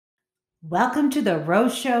Welcome to the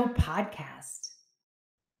Rose Show podcast.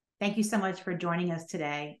 Thank you so much for joining us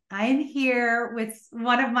today. I am here with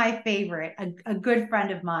one of my favorite, a good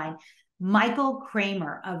friend of mine, Michael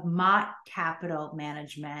Kramer of MOTT Capital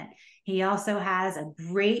Management. He also has a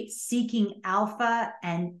great Seeking Alpha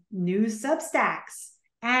and new Substacks,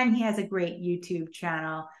 and he has a great YouTube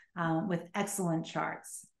channel with excellent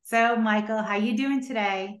charts. So, Michael, how you doing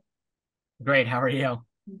today? Great. How are you?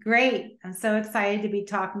 Great. I'm so excited to be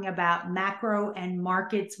talking about macro and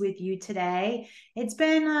markets with you today. It's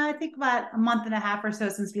been, I think, about a month and a half or so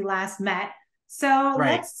since we last met. So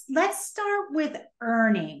Right. let's start with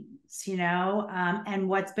earnings, and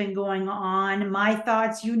what's been going on. My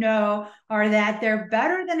thoughts, are that they're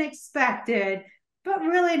better than expected, but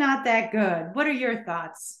really not that good. What are your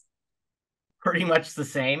thoughts? Pretty much the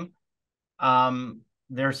same.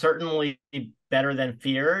 They're certainly better than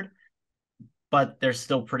feared, but they're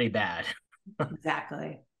still pretty bad.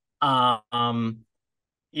 Exactly. Um,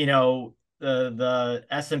 the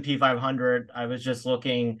S&P 500, I was just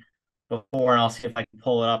looking before, and I'll see if I can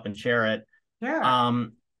pull it up and share it. Sure.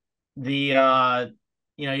 Um, the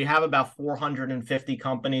you have about 450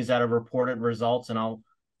 companies that have reported results, and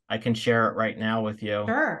I can share it right now with you.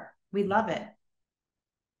 Sure. We love it.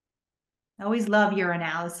 Always love your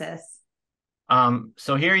analysis.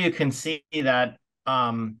 So here you can see that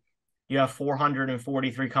you have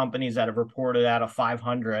 443 companies that have reported out of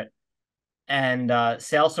 500, and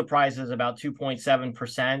sales surprise is about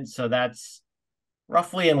 2.7%. So that's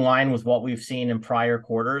roughly in line with what we've seen in prior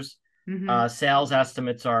quarters. Mm-hmm.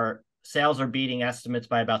 Sales are beating estimates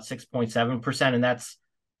by about 6.7%, and that's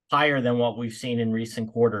higher than what we've seen in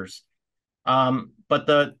recent quarters. But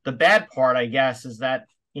the bad part, I guess, is that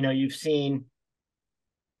you've seen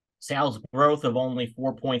sales growth of only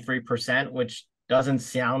 4.3%, which doesn't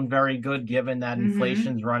sound very good given that Mm-hmm.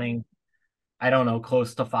 inflation's running, I don't know,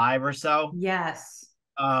 close to 5 or so. Yes.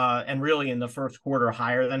 And really in the first quarter,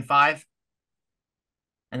 higher than 5.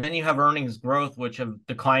 And then you have earnings growth, which have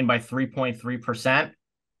declined by 3.3%.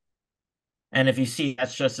 And if you see,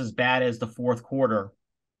 that's just as bad as the fourth quarter.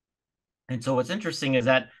 And so what's interesting is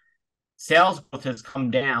that sales growth has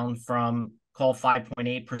come down from call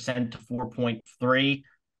 5.8% to 4.3.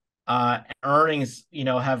 Earnings,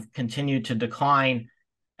 have continued to decline,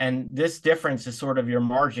 and this difference is sort of your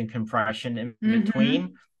margin compression in Mm-hmm.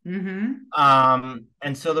 between. Mm-hmm.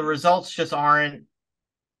 And so the results just aren't.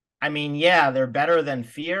 I mean, yeah, they're better than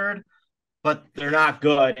feared, but they're not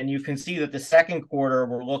good. And you can see that the second quarter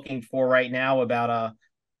we're looking for right now about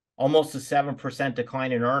almost a 7%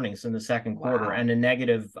 decline in earnings in the second quarter Wow. and a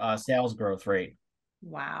negative sales growth rate.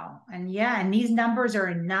 Wow. And these numbers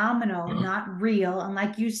are nominal, not real. And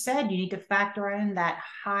like you said, you need to factor in that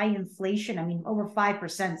high inflation. I mean, over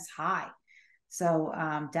 5% is high. So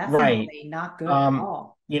Right. definitely not good at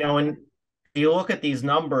all. And you look at these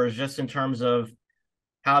numbers just in terms of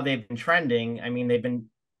how they've been trending. I mean,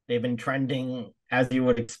 they've been trending as you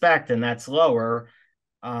would expect, and that's lower.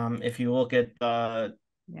 If you look at Yeah.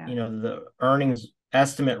 the earnings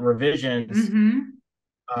estimate revisions, Mm-hmm.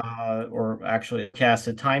 or actually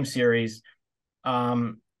casted time series,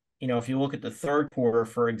 if you look at the third quarter,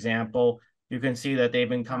 for example, you can see that they've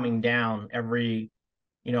been Wow. coming down every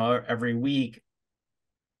week.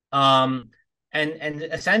 Um, and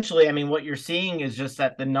essentially, I mean, what you're seeing is just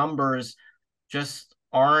that the numbers just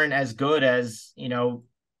aren't as good as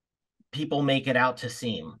people make it out to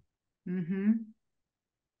seem. Mm-hmm.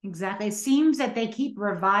 Exactly. It seems that they keep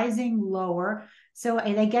revising lower. So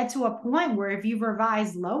they get to a point where if you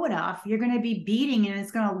revise low enough, you're going to be beating and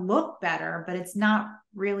it's going to look better, but it's not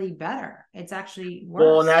really better. It's actually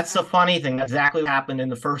Well, and worse. that's the funny thing. That's exactly what happened in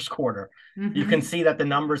the first quarter. You can Mm-hmm. see that the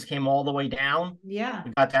numbers came all the way down. Yeah.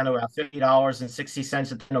 We got down to about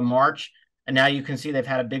 $50.60 at the end of March. And now you can see they've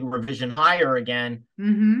had a big revision higher again.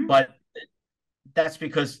 Mm-hmm. But that's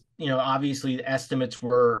because, obviously the estimates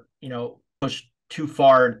were, pushed too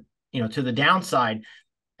far, to the downside.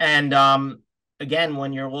 And again,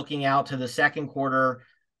 when you're looking out to the second quarter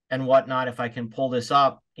and whatnot, if I can pull this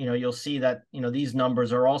up, you'll see that, these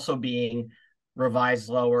numbers are also being revised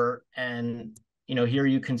lower. And, here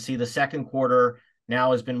you can see the second quarter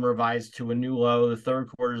now has been revised to a new low. The third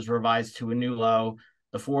quarter is revised to a new low.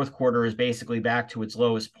 The fourth quarter is basically back to its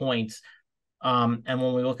lowest points. And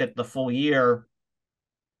when we look at the full year,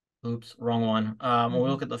 oops, wrong one. When we Mm-hmm.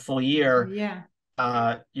 look at the full year,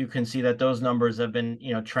 Yeah. you can see that those numbers have been,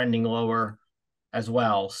 trending lower as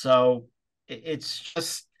well. So it's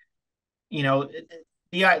just, you know,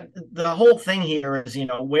 the whole thing here is,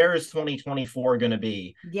 where is 2024 going to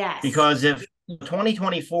be? Yes. Because if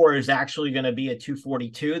 2024 is actually going to be at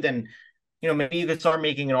 242, then, maybe you could start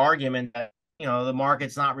making an argument that, the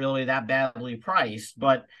market's not really that badly priced.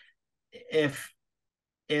 But if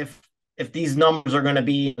if if these numbers are going to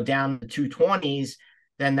be down to 220s,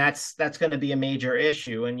 then that's going to be a major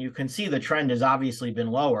issue. And you can see the trend has obviously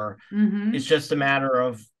been lower. Mm-hmm. It's just a matter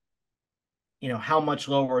of how much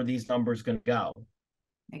lower are these numbers going to go.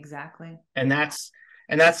 Exactly. And that's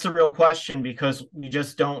the real question, because we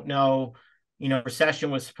just don't know.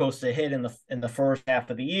 Recession was supposed to hit in the first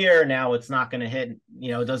half of the year. Now it's not going to hit.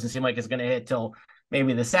 It doesn't seem like it's going to hit till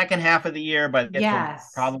maybe the second half of the year. But get to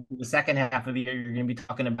Yes. probably the second half of the year, you're going to be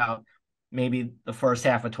talking about maybe the first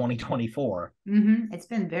half of 2024. Mm-hmm. It's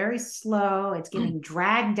been very slow. It's getting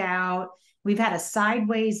dragged out. We've had a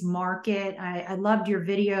sideways market. I loved your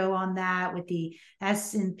video on that with the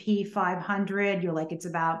S&P 500. You're like, it's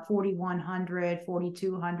about 4,100,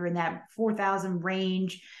 4,200, that 4,000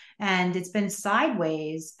 range. And it's been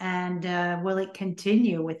sideways. And will it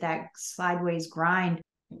continue with that sideways grind?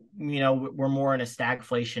 We're more in a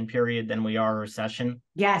stagflation period than we are a recession.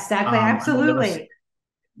 Yes, exactly. I mean, Absolutely.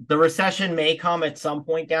 the recession may come at some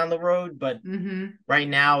point down the road, but right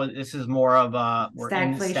now this is more of we're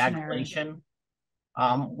in stagflation,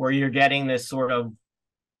 where you're getting this sort of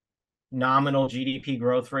nominal GDP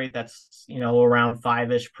growth rate that's around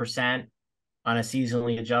 5-ish% on a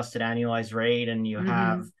seasonally adjusted annualized rate, and you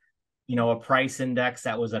have a price index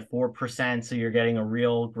that was at 4%, so you're getting a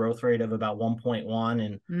real growth rate of about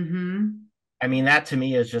 1.1, and I mean, that to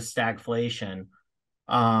me is just stagflation.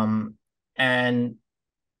 And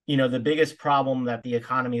the biggest problem that the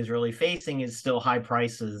economy is really facing is still high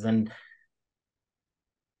prices. And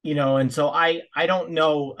so I don't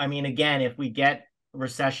know. I mean, again, if we get a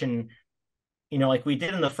recession, like we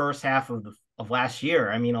did in the first half of last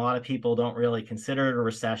year, I mean, a lot of people don't really consider it a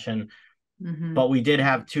recession, but we did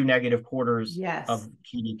have 2 negative quarters of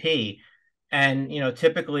GDP. And,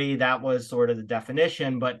 typically that was sort of the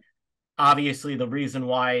definition, but obviously the reason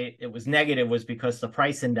why it was negative was because the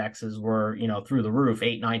price indexes were, through the roof,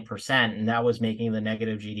 8-9%, and that was making the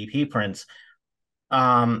negative GDP prints.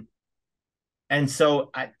 And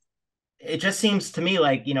so it just seems to me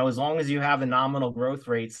like, as long as you have a nominal growth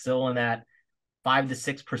rate still in that 5 to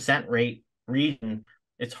 6% rate region,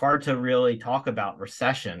 it's hard to really talk about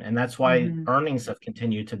recession. And that's why earnings have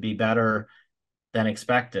continued to be better than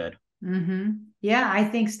expected. Yeah, I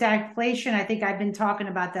think stagflation, I think I've been talking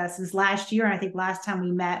about that since last year. And I think last time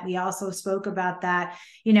we met, we also spoke about that.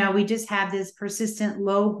 We just have this persistent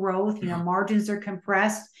low growth, margins are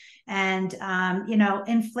compressed. And,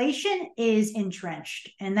 inflation is entrenched.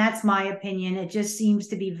 And that's my opinion. It just seems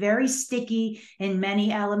to be very sticky in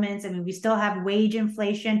many elements. I mean, we still have wage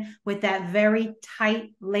inflation with that very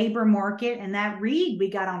tight labor market. And that read we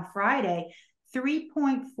got on Friday,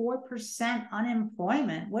 3.4%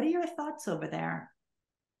 unemployment. What are your thoughts over there?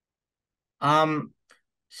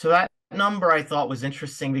 So that number I thought was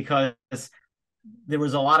interesting because there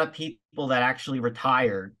was a lot of people that actually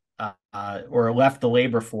retired or left the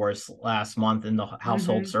labor force last month in the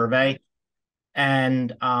household survey.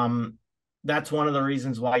 And that's one of the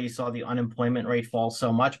reasons why you saw the unemployment rate fall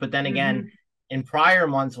so much. But then again, in prior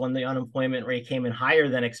months, when the unemployment rate came in higher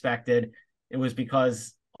than expected, it was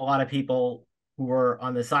because a lot of people who were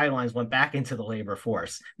on the sidelines went back into the labor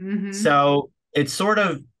force. So it's sort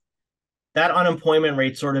of, that unemployment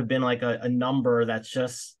rate sort of been like a number that's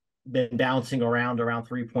just been bouncing around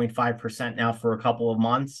 3.5% now for a couple of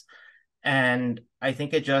months. And I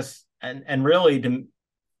think it just, and really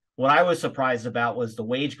what I was surprised about was the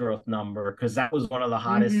wage growth number, because that was one of the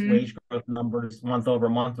hottest wage growth numbers month over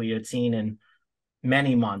month we had seen in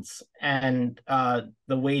many months. And the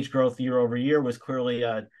wage growth year over year was clearly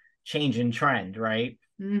a change in trend, right?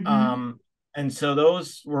 And so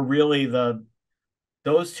those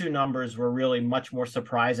two numbers were really much more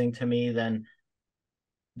surprising to me than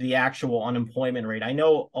the actual unemployment rate. I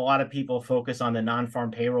know a lot of people focus on the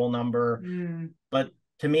non-farm payroll number, but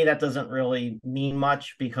to me that doesn't really mean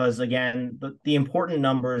much, because again, the important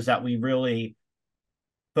numbers that we really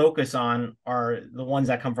focus on are the ones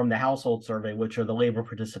that come from the household survey, which are the labor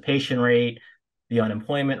participation rate, the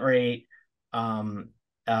unemployment rate, and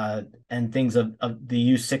things of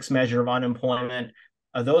the U6 measure of unemployment.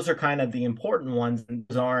 Those are kind of the important ones.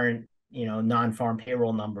 Those aren't, non-farm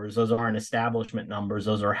payroll numbers. Those aren't establishment numbers.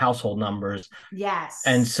 Those are household numbers. Yes.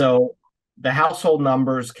 And so the household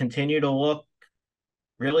numbers continue to look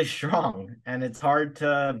really strong. And it's hard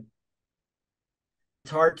to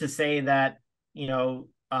say that,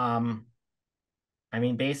 I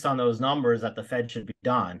mean, based on those numbers, that the Fed should be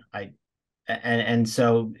done. And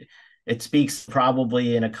so it speaks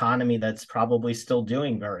probably an economy that's probably still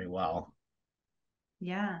doing very well.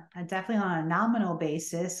 Yeah, definitely on a nominal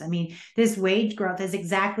basis. I mean, this wage growth is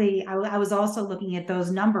exactly, I was also looking at those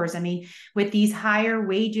numbers. I mean, with these higher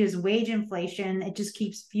wages, wage inflation, it just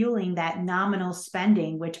keeps fueling that nominal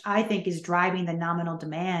spending, which I think is driving the nominal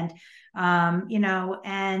demand. There's,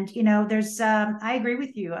 I agree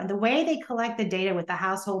with you. And the way they collect the data with the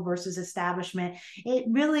household versus establishment, it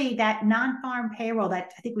really, that non-farm payroll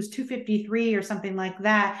that I think was 253 or something like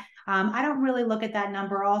that. I don't really look at that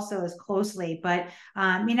number also as closely, but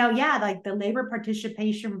yeah, like the labor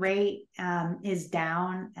participation rate is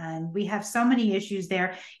down, and we have so many issues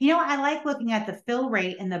there. I like looking at the fill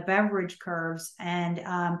rate and the beverage curves, and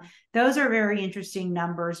those are very interesting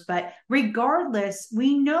numbers. But regardless,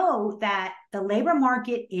 we know that the labor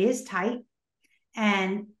market is tight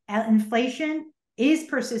and inflation is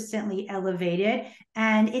persistently elevated,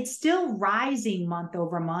 and it's still rising month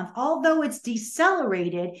over month, although it's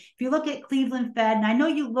decelerated. If you look at Cleveland Fed, and I know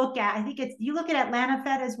I think you look at Atlanta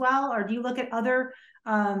Fed as well, or do you look at other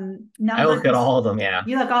I look at numbers? all of them. Yeah.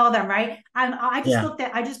 You look at all of them, right? Yeah.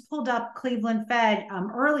 I just pulled up Cleveland Fed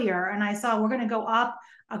earlier, and I saw we're going to go up,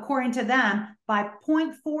 according to them, by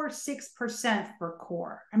 0.46% for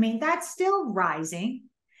core. I mean, that's still rising.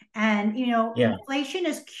 And, Yeah. inflation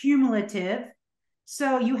is cumulative.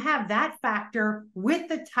 So you have that factor with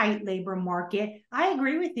the tight labor market. I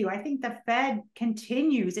agree with you. I think the Fed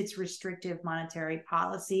continues its restrictive monetary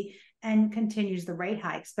policy and continues the rate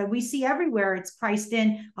hikes. But we see everywhere it's priced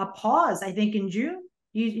in a pause, I think, in June.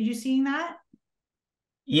 You seeing that?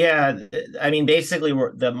 Yeah. I mean, basically,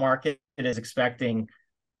 the market is expecting,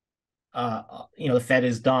 the Fed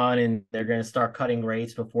is done and they're going to start cutting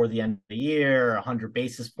rates before the end of the year, 100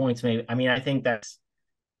 basis points, maybe. I mean, I think that's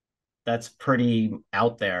pretty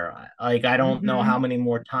out there. Like, I don't know how Mm-hmm. many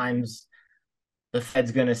more times the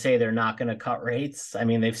Fed's going to say they're not going to cut rates. I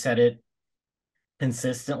mean, they've said it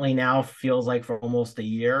consistently now, feels like for almost a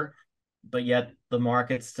year, but yet the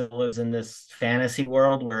market still lives in this fantasy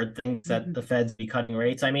world where it thinks that Mm-hmm. the Fed's be cutting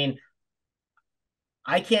rates. I mean,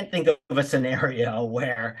 I can't think of a scenario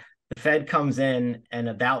where the Fed comes in and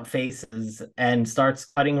about faces and starts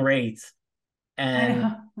cutting rates I and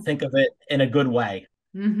know. think of it in a good way,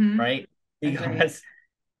 Mm-hmm. right? Agree. Because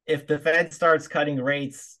if the Fed starts cutting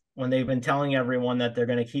rates when they've been telling everyone that they're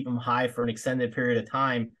going to keep them high for an extended period of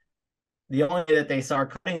time, the only way that they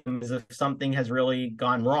start cutting them is if something has really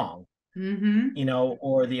gone wrong, Mm-hmm.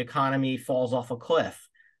 or the economy falls off a cliff.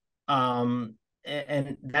 And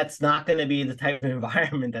that's not going to be the type of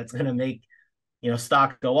environment that's going to make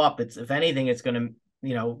stock go up. It's, if anything, it's going to,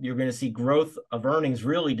 you're going to see growth of earnings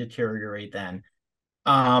really deteriorate then.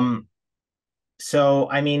 Um, so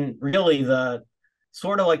I mean, really, the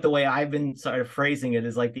sort of like the way I've been sort of phrasing it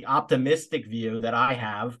is like the optimistic view that I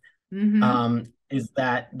have, Mm-hmm. is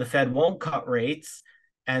that the Fed won't cut rates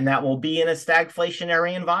and that will be in a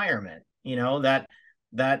stagflationary environment. It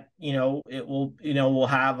will, we'll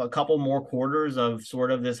have a couple more quarters of sort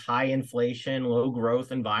of this high inflation, low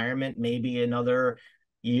growth environment, maybe another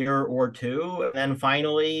year or two. And then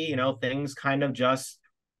finally, things kind of just,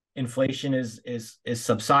 inflation is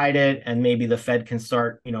subsided, and maybe the Fed can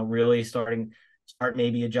start, really start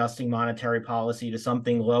maybe adjusting monetary policy to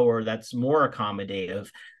something lower that's more accommodative,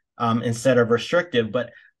 instead of restrictive.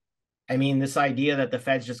 But I mean, this idea that the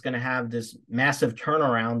Fed's just going to have this massive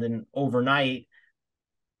turnaround and overnight,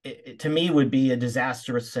 to me, would be a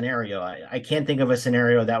disastrous scenario. I can't think of a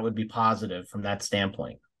scenario that would be positive from that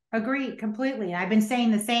standpoint. Agreed completely. I've been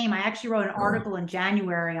saying the same. I actually wrote an article in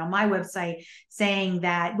January on my website saying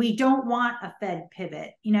that we don't want a Fed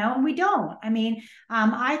pivot, and we don't. I mean,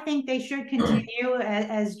 I think they should continue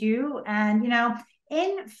as you. And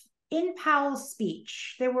in in Powell's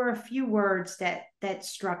speech, there were a few words that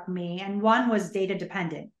struck me, and one was data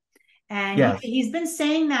dependent. And Yes. he's been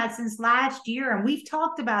saying that since last year, and we've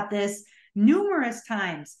talked about this numerous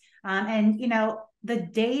times. And the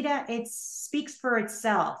data, it speaks for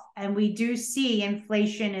itself, and we do see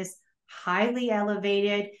inflation is highly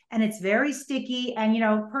elevated and it's very sticky. And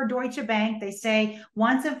per Deutsche Bank, they say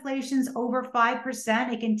once inflation's over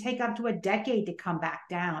 5%, it can take up to a decade to come back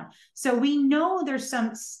down. So we know there's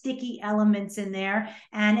some sticky elements in there,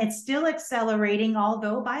 and it's still accelerating,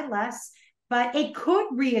 although by less, but it could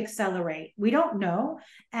reaccelerate. We don't know.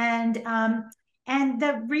 And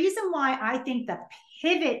the reason why I think the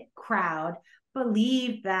pivot crowd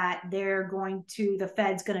believe that the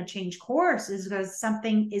Fed's going to change course is because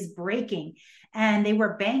something is breaking. And they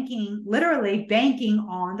were literally banking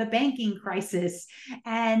on the banking crisis.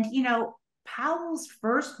 And, Powell's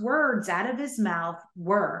first words out of his mouth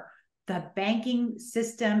were, the banking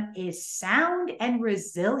system is sound and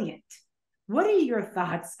resilient. What are your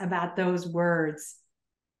thoughts about those words?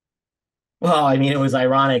 Well, I mean, it was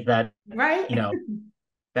ironic that, Right? you know,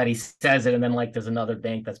 that he says it and then like there's another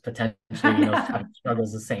bank that's potentially, having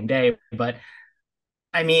struggles the same day. But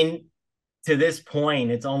I mean, to this point,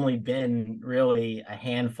 it's only been really a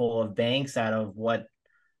handful of banks out of what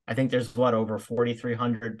I think there's over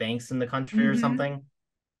 4,300 banks in the country or Mm-hmm. something.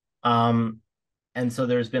 Um, and so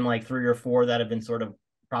there's been like three or four that have been sort of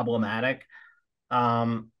problematic.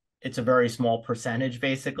 Um, it's a very small percentage,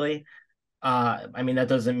 basically. I mean, that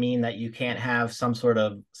doesn't mean that you can't have some sort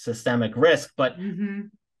of systemic risk, but Mm-hmm.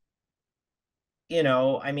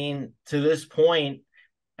 I mean, to this point,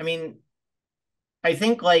 I mean, I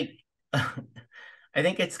think like I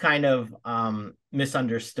think it's kind of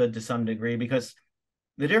misunderstood to some degree because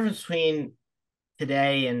the difference between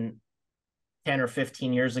today and 10 or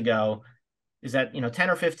 15 years ago is that 10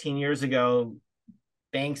 or 15 years ago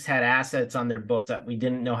banks had assets on their books that they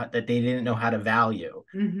didn't know how to value,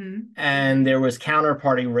 Mm-hmm. and there was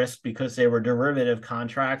counterparty risk because they were derivative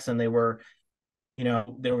contracts, and they were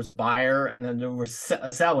there was buyer and then there was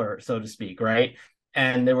a seller, so to speak, right?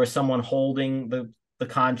 And there was someone holding the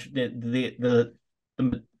con the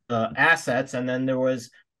assets, and then there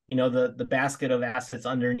was the basket of assets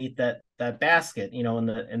underneath that basket,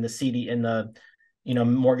 in the CD, in the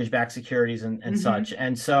mortgage backed securities and Mm-hmm. such.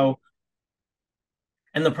 And so,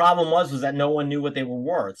 and the problem was that no one knew what they were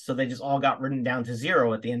worth, so they just all got written down to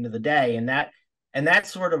zero at the end of the day, and that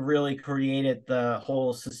sort of really created the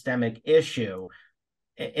whole systemic issue.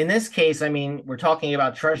 In this case, I mean, we're talking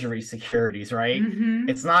about treasury securities, right? It's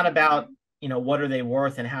Mm-hmm. not about, what are they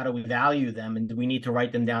worth and how do we value them and do we need to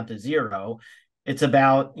write them down to zero? It's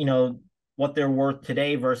about, what they're worth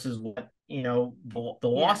today versus what, the Yeah.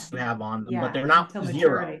 loss you have on them, but Yeah. they're not Until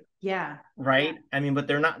zero, maturity. Yeah. right? I mean, but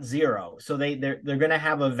they're not zero. So they're going to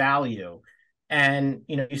have a value. And,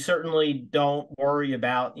 you certainly don't worry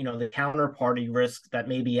about, the counterparty risk that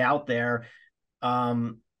may be out there.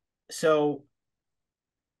 So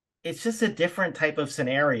it's just a different type of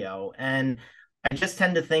scenario. And I just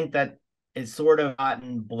tend to think that it's sort of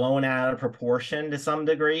gotten blown out of proportion to some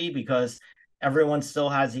degree because everyone still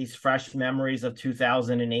has these fresh memories of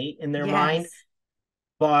 2008 in their mind. Yes.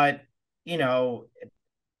 But, you know,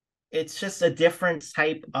 it's just it's a different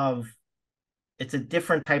type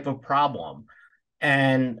of problem.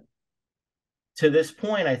 And to this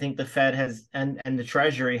point, I think the Fed has and the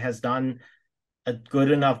Treasury has done a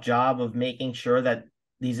good enough job of making sure that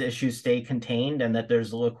these issues stay contained and that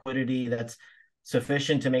there's liquidity that's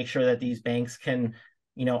sufficient to make sure that these banks can,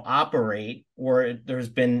 operate, or there's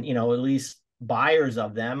been, at least buyers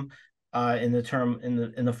of them in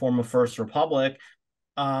the form of First Republic.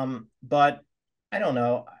 But I don't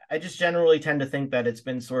know. I just generally tend to think that it's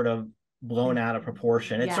been sort of blown out of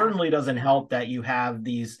proportion. It Yeah. certainly doesn't help that you have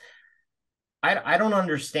these. I don't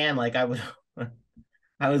understand. Like I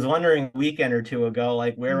was wondering a weekend or two ago,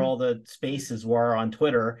 like where Mm. all the spaces were on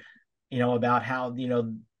Twitter, about how,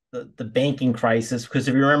 the banking crisis. Because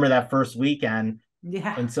if you remember that first weekend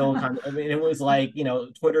Yeah. in Silicon, I mean, it was like,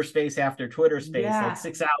 Twitter space after Twitter space, like Yeah.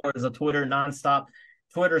 6 hours of Twitter nonstop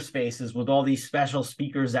Twitter spaces with all these special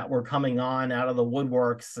speakers that were coming on out of the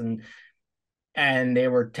woodworks, and they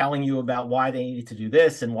were telling you about why they needed to do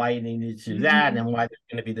this and why they needed to do that Mm-hmm. and why there's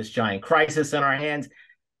going to be this giant crisis in our hands.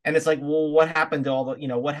 And it's like, well, what happened to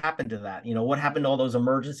what happened to that? What happened to all those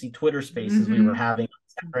emergency Twitter spaces we were Mm-hmm. having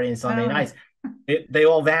on Saturday and Sunday Oh, nights? They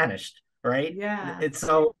all vanished, right? yeah. It's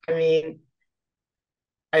so, I mean,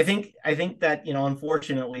 I think that,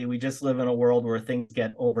 unfortunately, we just live in a world where things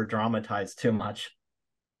get over dramatized too much.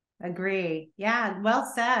 Agree. Yeah, well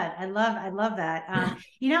said. I love that.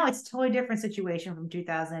 It's a totally different situation from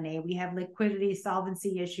 2008. We have liquidity,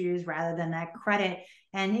 solvency issues rather than that credit.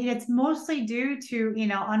 And it's mostly due to,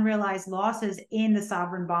 unrealized losses in the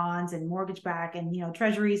sovereign bonds and mortgage back and,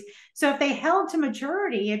 treasuries. So if they held to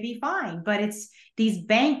maturity, it'd be fine. But it's these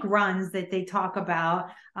bank runs that they talk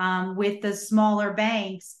about with the smaller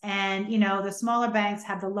banks. And, the smaller banks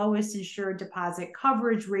have the lowest insured deposit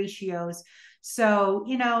coverage ratios. So,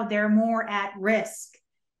 they're more at risk.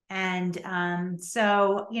 And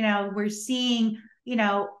so, we're seeing,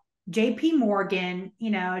 JP Morgan,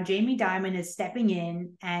 Jamie Dimon is stepping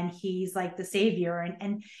in and he's like the savior.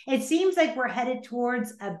 And it seems like we're headed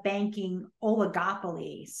towards a banking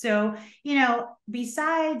oligopoly. So,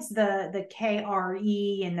 besides the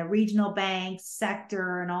KRE and the regional banks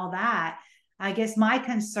sector and all that, I guess my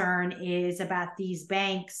concern is about these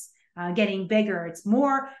banks getting bigger. It's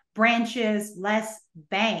more branches, less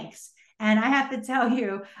banks. And I have to tell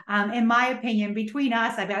you, in my opinion, between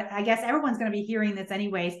us, I guess everyone's going to be hearing this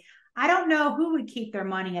anyways. I don't know who would keep their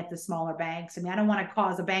money at the smaller banks. I mean, I don't want to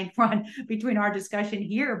cause a bank run between our discussion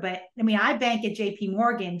here, but I mean, I bank at JP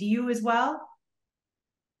Morgan. Do you as well?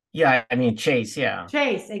 Yeah, I mean Chase, yeah.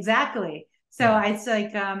 Chase, exactly. So Yeah. it's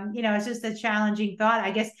like, it's just a challenging thought.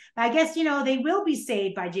 I guess, they will be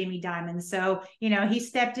saved by Jamie Dimon. So, he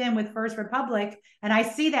stepped in with First Republic. And I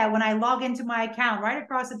see that when I log into my account right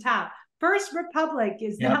across the top. First Republic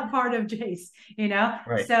is Yep. now part of Chase.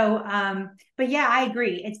 Right. So, but yeah, I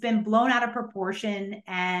agree. It's been blown out of proportion,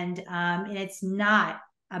 and it's not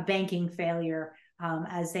a banking failure,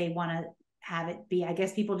 as they want to have it be. I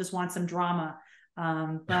guess people just want some drama.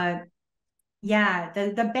 But yeah,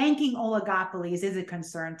 the banking oligopolies is a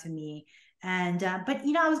concern to me. And but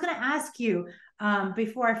I was going to ask you,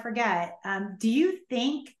 before I forget, do you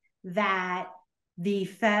think that the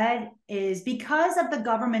Fed is, because of the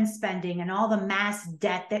government spending and all the mass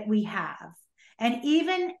debt that we have, and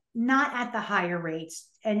even not at the higher rates,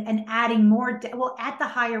 and adding more debt, well, at the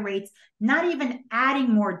higher rates, not even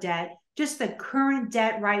adding more debt, just the current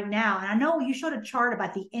debt right now. And I know you showed a chart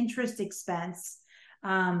about the interest expense,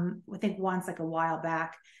 I think once, like a while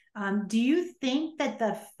back. Do you think that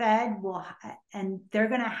the Fed will, and they're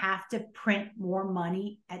going to have to print more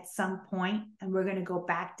money at some point, and we're going to go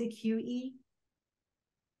back to QE?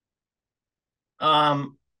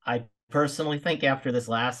 I personally think after this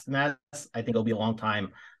last mess, I think it'll be a long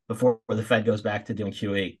time before the Fed goes back to doing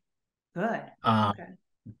QE. Good. Um, Okay.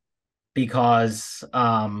 because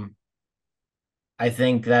I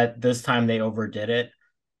think that this time they overdid it.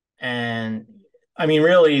 And I mean,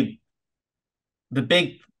 really, the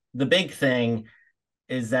big the big thing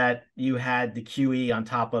is that you had the QE on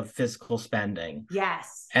top of fiscal spending.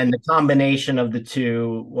 Yes. And the combination of the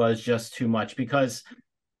two was just too much because,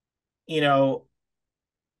 you know,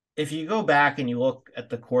 if you go back and you look at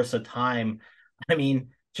the course of time, I mean,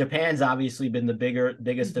 Japan's obviously been the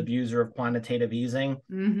biggest Mm-hmm. abuser of quantitative easing,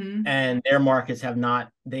 Mm-hmm. and their markets have not,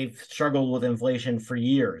 they've struggled with inflation for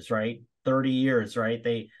years, right? 30 years, right?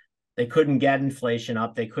 They couldn't get inflation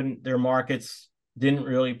up. They couldn't, their markets didn't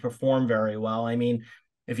really perform very well. I mean,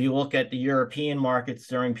 if you look at the European markets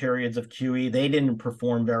during periods of QE, they didn't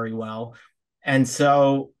perform very well. And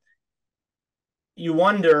so you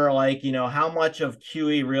wonder, like, how much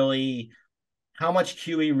QE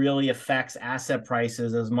really affects asset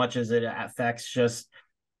prices as much as it affects just,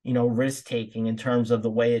 risk taking in terms of the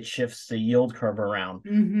way it shifts the yield curve around.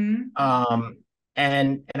 Mm-hmm. Um,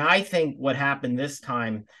 and I think what happened this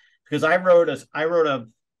time, because I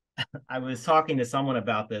was talking to someone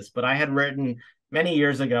about this, but I had written many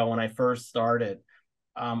years ago when I first started.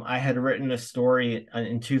 I had written a story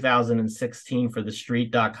in 2016 for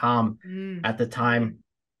thestreet.com Mm. at the time,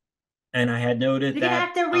 and I had noted You're gonna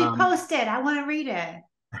that have to repost it. I want to read it.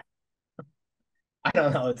 I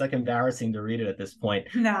don't know, it's like embarrassing to read it at this point.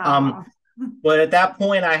 No. But at that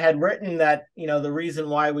point, I had written that, the reason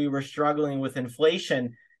why we were struggling with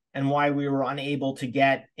inflation and why we were unable to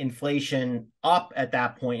get inflation up at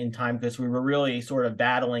that point in time, because we were really sort of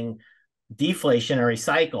battling deflationary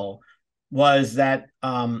cycle, was that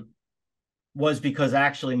was because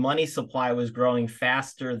actually money supply was growing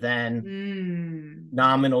faster than Mm.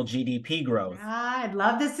 nominal GDP growth. Ah, I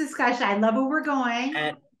love this discussion. I love where we're going.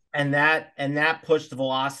 And that pushed the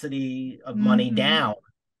velocity of money Mm-hmm. down.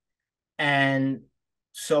 And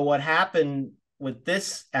so what happened with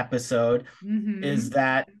this episode is Mm-hmm.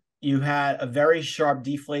 that you had a very sharp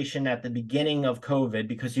deflation at the beginning of COVID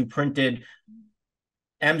because you printed,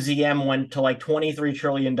 MZM went to like $23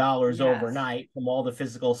 trillion Yes. overnight from all the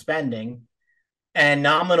physical spending, and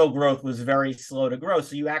nominal growth was very slow to grow.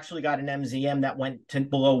 So you actually got an MZM that went to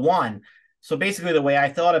below one. So basically, the way I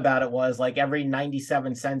thought about it was like every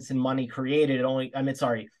 97 cents in money created,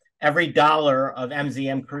 every dollar of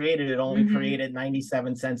MZM created, it only Mm-hmm. created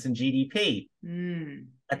 97 cents in GDP. Mm.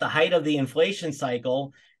 At the height of the inflation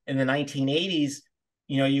cycle in the 1980s,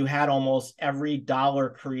 you had almost every dollar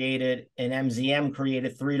created in MZM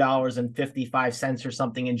created $3.55 or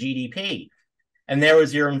something in GDP. And there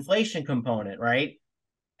was your inflation component, right?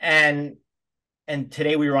 And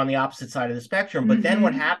today we were on the opposite side of the spectrum. But then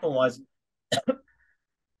what Mm-hmm. happened was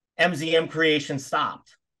MZM creation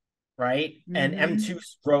stopped, right? And Mm-hmm. M2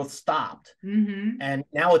 growth stopped. Mm-hmm. And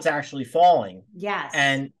now it's actually falling. Yes.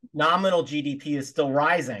 And nominal GDP is still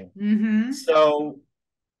rising. Mm-hmm.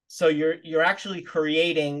 So you're actually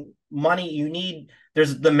creating money.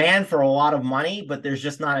 There's demand for a lot of money, but there's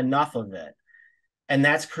just not enough of it. And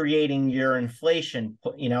that's creating your inflation,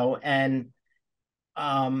 and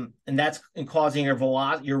that's causing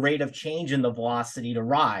your rate of change in the velocity to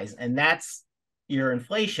rise, and that's your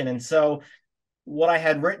inflation. And so what I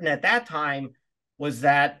had written at that time was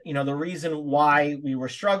that, the reason why we were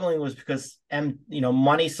struggling was because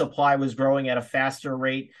money supply was growing at a faster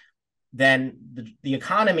rate than the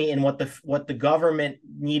economy, and what the government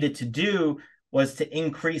needed to do was to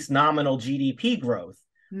increase nominal GDP growth,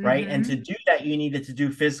 right? And to do that, you needed to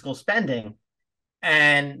do fiscal spending,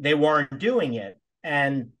 and they weren't doing it.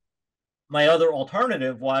 And my other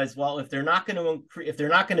alternative was, well, if they're not going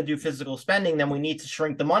to do physical spending, then we need to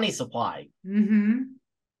shrink the money supply.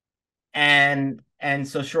 And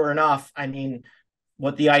so sure enough, I mean,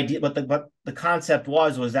 what the concept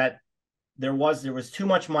was that there was too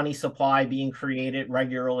much money supply being created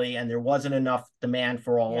regularly, and there wasn't enough demand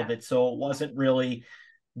for all of it. So it wasn't really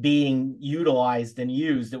being utilized and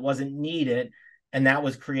used. It wasn't needed. And that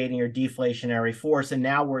was creating a deflationary force. And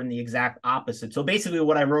now we're in the exact opposite. So basically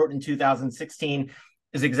what I wrote in 2016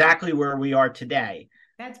 is exactly where we are today.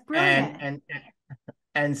 That's brilliant.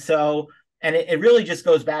 And so it really just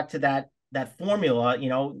goes back to that formula,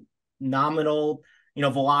 nominal,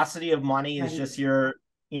 velocity of money is just your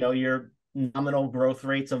nominal growth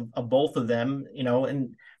rates of both of them,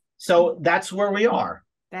 and so that's where we are.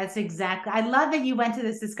 That's exactly. I love that you went to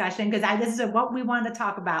this discussion, because this is what we wanted to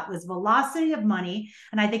talk about, was velocity of money.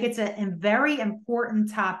 And I think it's a very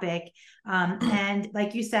important topic. And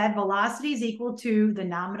like you said, velocity is equal to the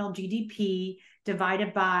nominal GDP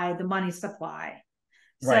divided by the money supply.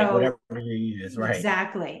 Right. So, whatever you use. Right.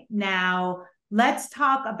 Exactly. Now let's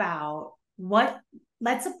talk about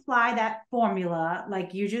let's apply that formula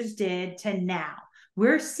like you just did to now.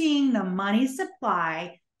 We're seeing the money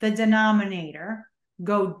supply, the denominator,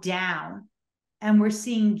 go down, and we're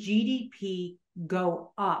seeing GDP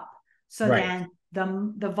go up. So then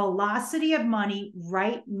the velocity of money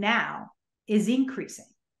right now is increasing.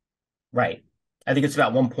 Right. I think it's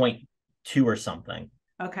about 1.2 or something.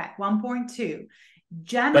 Okay, 1.2.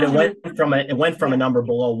 But it went from a number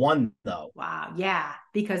below 1 though. Wow, yeah,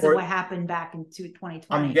 because of what happened back in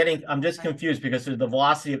 2020. I'm just confused, because there's the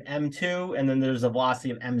velocity of M2 and then there's the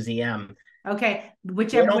velocity of MZM. Okay,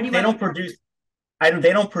 whichever. They don't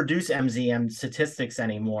produce MZM statistics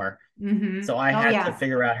anymore. So I had to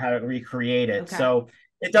figure out how to recreate it. Okay. So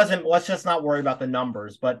let's just not worry about the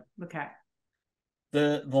numbers, but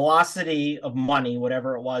the velocity of money,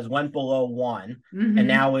 whatever it was, went below 1, and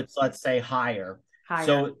now it's, let's say, higher.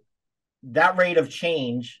 So that rate of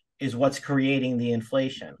change is what's creating the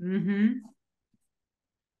inflation.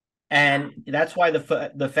 And that's why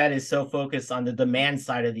the Fed is so focused on the demand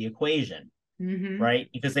side of the equation, right?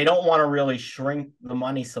 Because they don't want to really shrink the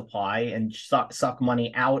money supply and suck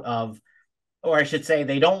money out of, or I should say,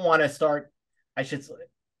 they don't want to start,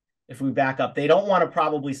 if we back up, they don't want to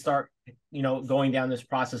probably start, going down this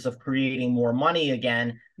process of creating more money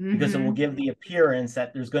again, because it will give the appearance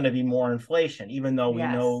that there's going to be more inflation, even though we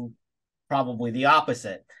know probably the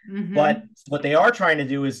opposite. But what they are trying to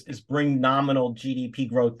do is bring nominal GDP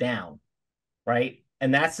growth down, right?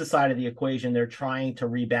 And that's the side of the equation they're trying to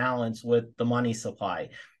rebalance with the money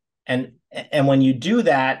supply. And when you do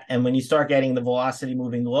that, and when you start getting the velocity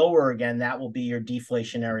moving lower again, that will be your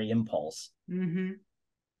deflationary impulse.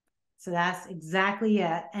 So that's exactly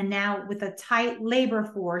it. And now with a tight labor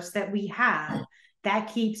force that we have,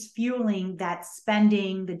 that keeps fueling that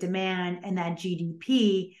spending, the demand, and that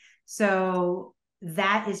GDP. So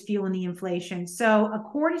that is fueling the inflation. So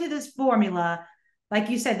according to this formula, like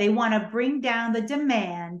you said, they want to bring down the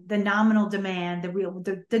demand, the nominal demand,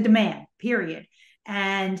 the demand, period.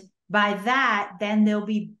 And by that, then they'll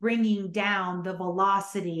be bringing down the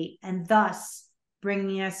velocity, and thus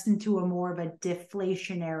bringing us into a more of a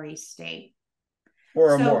deflationary state.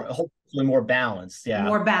 Or hopefully more balanced. Yeah.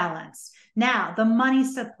 More balanced. Now, the money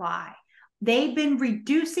supply. They've been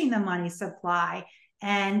reducing the money supply.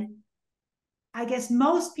 And I guess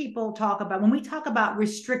most people when we talk about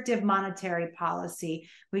restrictive monetary policy,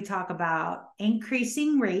 we talk about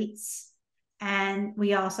increasing rates, and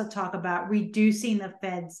we also talk about reducing the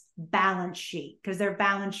Fed's balance sheet, because their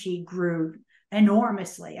balance sheet grew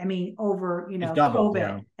enormously. I mean, over, doubled,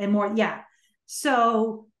 COVID and more. Yeah.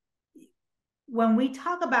 So when we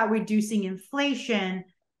talk about reducing inflation,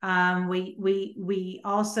 we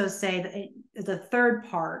also say that the third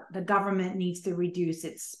part, the government needs to reduce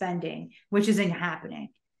its spending, which isn't happening.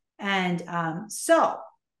 And so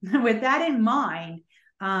with that in mind,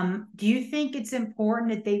 do you think it's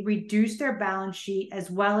important that they reduce their balance sheet as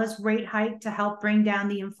well as rate hike to help bring down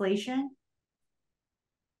the inflation?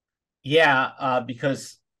 Yeah,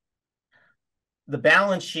 because the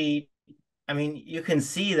balance sheet, I mean, you can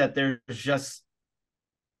see that there's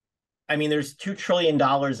 $2 trillion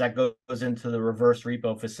that goes into the reverse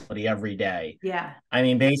repo facility every day. Yeah. I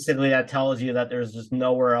mean, basically that tells you that there's just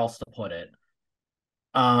nowhere else to put it.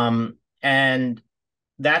 And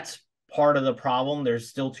that's part of the problem. There's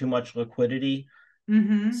still too much liquidity,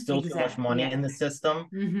 still too much Exactly. money Yeah. in the system.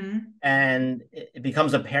 And it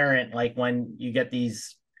becomes apparent, like when you get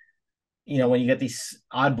these, when you get these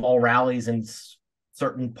oddball rallies in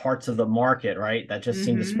certain parts of the market, right, that just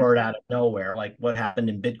seem to spurt out of nowhere, like what happened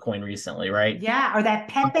in Bitcoin recently, right? Yeah. Or that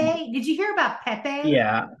Pepe. Did you hear about Pepe?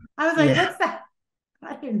 Yeah. I was like, Yeah. what's that?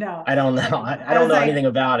 I didn't know. I don't know. I I don't was know like, anything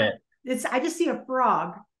about it. I just see a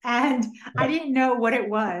frog, and I didn't know what it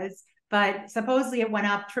was, but supposedly it went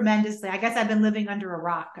up tremendously. I guess I've been living under a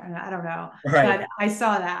rock. I don't know, Right. but I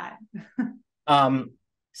saw that. Um,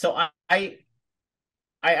 so I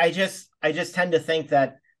just tend to think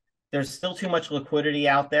that there's still too much liquidity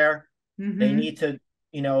out there. They need to,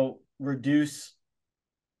 reduce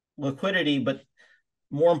liquidity, but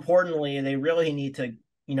more importantly, they really need to,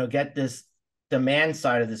 get this demand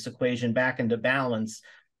side of this equation back into balance.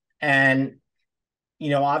 And,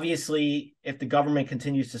 obviously, if the government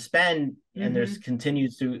continues to spend and there's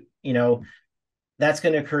continues to, that's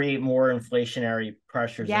going to create more inflationary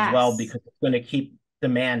pressures as well, Yes, because it's going to keep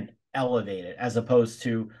demand elevated as opposed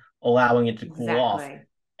to allowing it to cool off. exactly.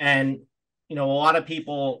 And, a lot of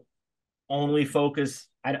people only focus,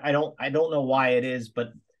 I don't know why it is,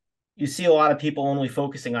 but you see a lot of people only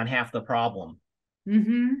focusing on half the problem,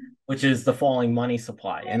 which is the falling money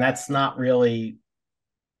supply. And that's not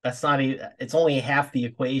it's only half the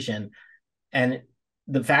equation. And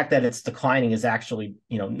the fact that it's declining is actually,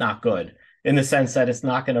 not good, in the sense that it's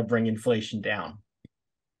not going to bring inflation down.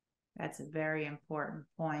 That's a very important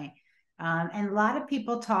point. And a lot of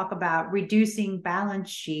people talk about reducing balance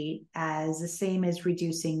sheet as the same as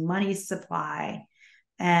reducing money supply.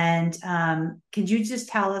 And could you just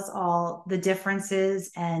tell us all the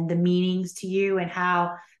differences and the meanings to you, and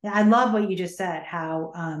how? I love what you just said,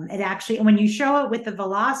 how it actually, when you show it with the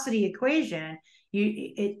velocity equation,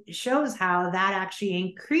 it shows how that actually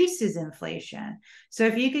increases inflation. So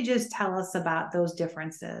if you could just tell us about those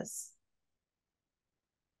differences.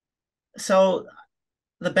 So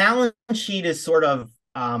the balance sheet is sort of,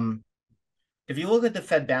 if you look at the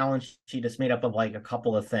Fed balance sheet, it's made up of like a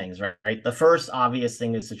couple of things, right? The first obvious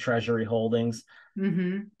thing is the Treasury holdings,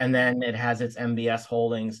 and then it has its MBS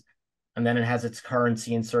holdings, and then it has its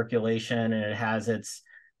currency in circulation, and it has its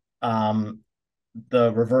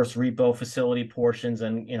the reverse repo facility portions,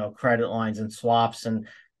 and credit lines and swaps, and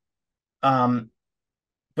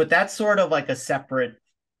but that's sort of like a separate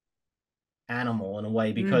animal in a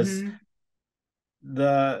way, because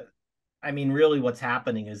the I mean, really what's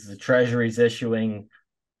happening is the Treasury's issuing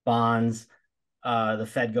bonds. The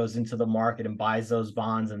Fed goes into the market and buys those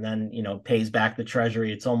bonds, and then pays back the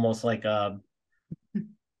Treasury. It's almost like a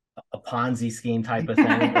Ponzi scheme type of thing,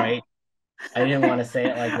 right? I didn't want to say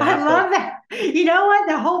it like I that, but love that. You know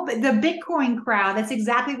what? The Bitcoin crowd, that's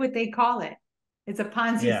exactly what they call it. It's a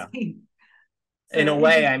Ponzi yeah, scheme. So in a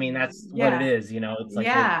way, I mean, that's what it yeah. is. It's like it,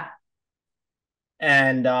 Yeah.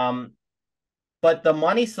 and but the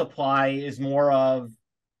money supply is more of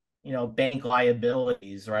bank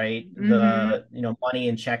liabilities, right? The money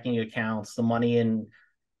in checking accounts, the money in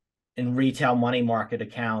retail money market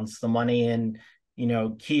accounts, the money in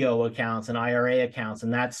KEO accounts and IRA accounts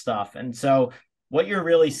and that stuff. And so what you're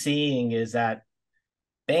really seeing is that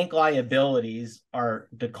bank liabilities are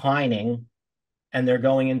declining, and they're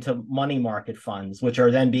going into money market funds, which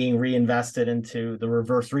are then being reinvested into the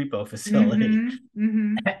reverse repo facility.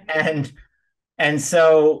 and and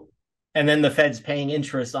so and then the Fed's paying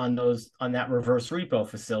interest on that reverse repo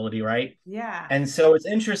facility, right? Yeah. And so it's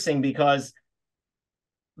interesting because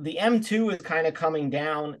the M2 is kind of coming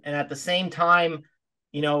down, and at the same time,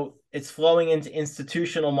 it's flowing into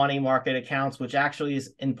institutional money market accounts, which actually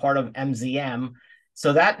is in part of MZM.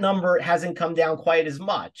 So that number hasn't come down quite as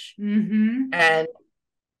much. And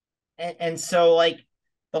so, like,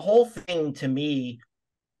 the whole thing to me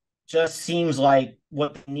just seems like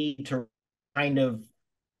what they need to kind of,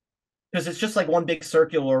 because it's just like one big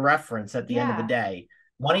circular reference at the end of the Yeah. day.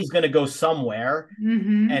 Money's going to go somewhere, and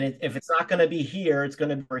Mm-hmm. if it's not going to be here, it's going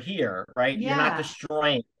to be here, right? You're not Yeah.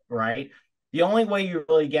 destroying, right? The only way you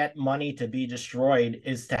really get money to be destroyed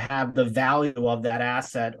is to have the value of that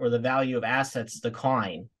asset or the value of assets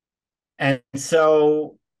decline. And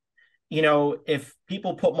so, if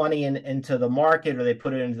people put money into the market, or they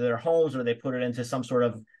put it into their homes, or they put it into some sort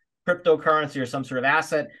of cryptocurrency or some sort of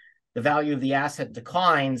asset, the value of the asset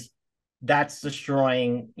declines. That's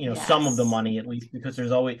destroying, some of the Yes. money, at least, because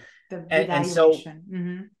there's always, The and so,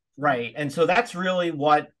 revaluation. right. And so that's really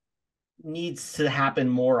what needs to happen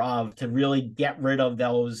more of, to really get rid of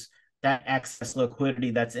that excess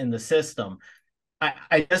liquidity that's in the system.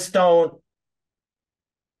 I just don't,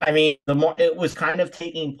 I mean, the more it was kind of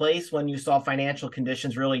taking place when you saw financial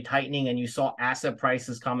conditions really tightening and you saw asset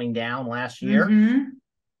prices coming down last year, Mm-hmm.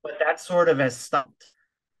 but that sort of has stopped.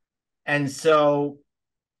 And so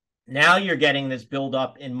now you're getting this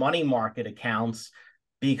buildup in money market accounts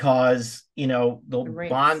because, the The rates.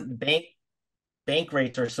 bond bank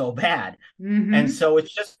rates are so bad. And Mm-hmm. so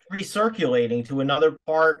it's just recirculating to another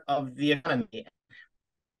part of the economy.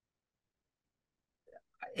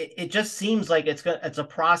 It just seems like it's a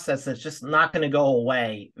process that's just not going to go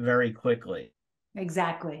away very quickly.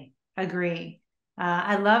 Exactly. Agree.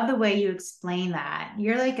 I love the way you explain that.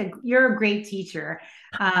 You're a great teacher.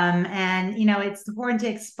 And it's important to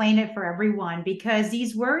explain it for everyone because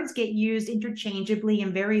these words get used interchangeably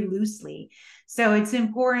and very loosely. So it's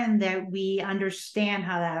important that we understand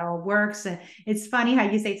how that all works. And it's funny how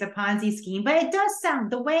you say it's a Ponzi scheme, but it does sound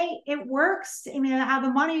the way it works. I mean, how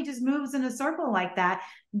the money just moves in a circle like that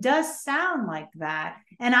does sound like that.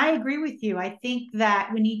 And I agree with you. I think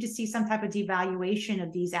that we need to see some type of devaluation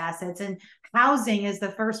of these assets. And housing is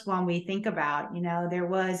the first one we think about. There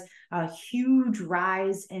was a huge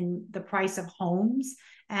rise in the price of homes,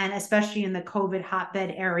 and especially in the COVID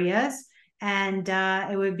hotbed areas. And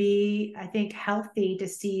it would be, I think, healthy to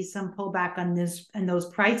see some pullback on this and those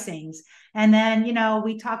pricings. And then,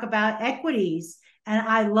 we talk about equities. And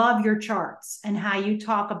I love your charts and how you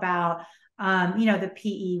talk about the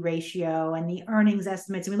PE ratio and the earnings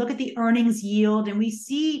estimates. And we look at the earnings yield and we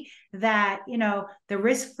see that, the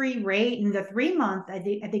risk-free rate in the 3 month, I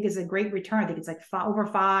think is a great return. I think it's like over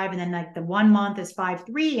 5. And then like the 1 month is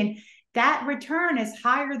 5.3. And that return is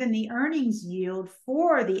higher than the earnings yield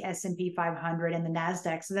for the S&P 500 and the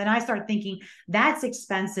NASDAQ. So then I start thinking that's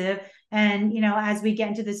expensive. And, as we get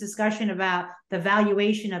into this discussion about the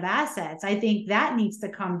valuation of assets, I think that needs to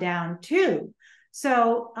come down too.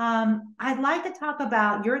 So I'd like to talk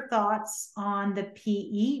about your thoughts on the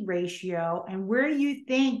PE ratio and where you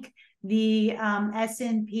think the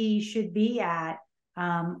S&P should be at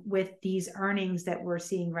with these earnings that we're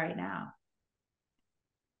seeing right now.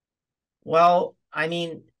 Well, I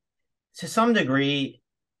mean, to some degree,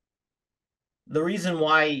 the reason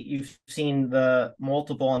why you've seen the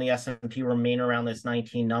multiple on the S&P remain around this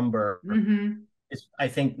 19 number Mm-hmm. is, I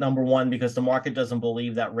think, number one, because the market doesn't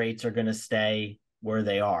believe that rates are going to stay where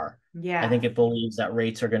they are. I Yeah. think it believes that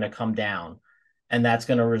rates are going to come down, and that's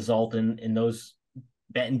going to result in those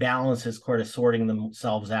imbalances sort of sorting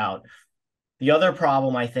themselves out. The other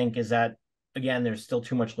problem, I think, is that, again, there's still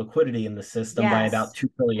too much liquidity in the system by about Yes. $2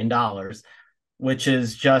 trillion, which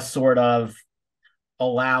is just sort of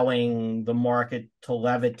allowing the market to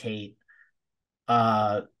levitate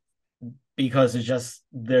uh, because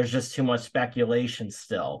there's just too much speculation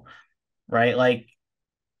still, right? Like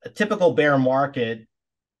a typical bear market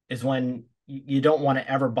is when you don't want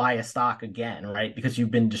to ever buy a stock again, right? Because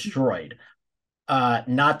you've been destroyed.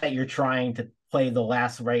 Not that you're trying to play the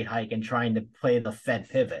last rate hike and trying to play the Fed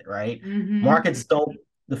pivot, right? Mm-hmm. Markets don't,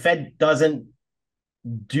 the Fed doesn't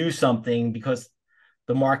do something because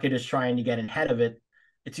the market is trying to get ahead of it.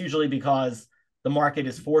 It's usually because the market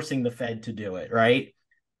is forcing the Fed to do it, right?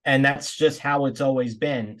 And that's just how it's always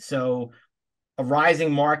been. So a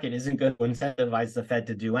rising market isn't going to incentivize the Fed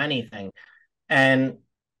to do anything. And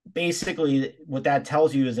basically, what that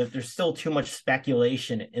tells you is that there's still too much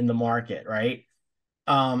speculation in the market, right?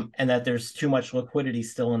 And that there's too much liquidity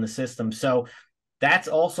still in the system. So that's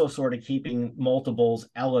also sort of keeping multiples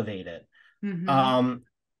elevated. Mm-hmm. Um,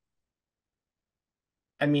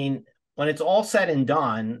 I mean, when it's all said and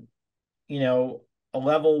done, you know, a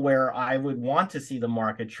level where I would want to see the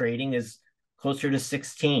market trading is closer to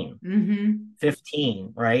 16, Mm-hmm.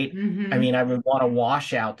 15, right? I Mm-hmm. mean, I would want a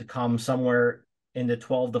washout to come somewhere in the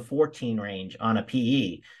 12 to 14 range on a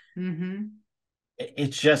PE. Mm-hmm.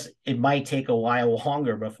 It's just, it might take a while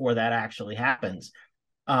longer before that actually happens.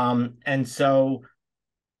 And so,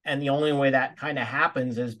 and the only way that kind of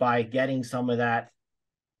happens is by getting some of that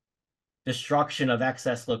destruction of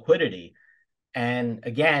excess liquidity. And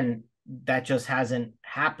again, that just hasn't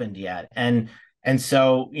happened yet. And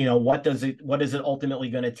so, what is it ultimately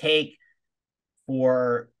going to take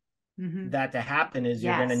for Mm-hmm. that to happen is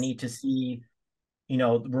you're going to Yes. need to see,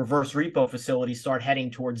 reverse repo facilities start heading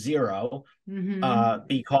towards zero, Mm-hmm.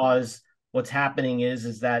 because what's happening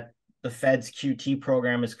is that the Fed's QT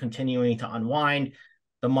program is continuing to unwind.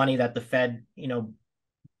 The money that the Fed,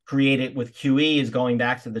 created with QE is going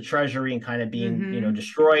back to the Treasury and kind of being, Mm-hmm.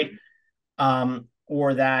 destroyed,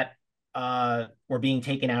 or that or being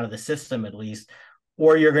taken out of the system at least,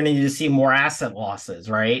 or you're going to need to see more asset losses,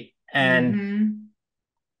 right? Mm-hmm.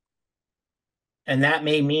 And that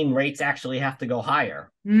may mean rates actually have to go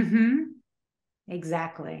higher. Mm-hmm.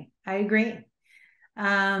 Exactly. I agree.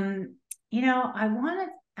 Um, I want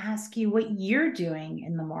to ask you what you're doing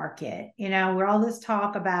in the market. Where all this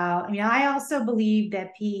talk about, I also believe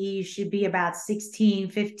that PE should be about 16,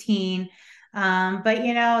 15. But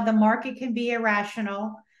the market can be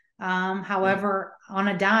irrational. However, on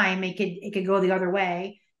a dime, it could go the other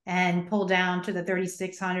way and pull down to the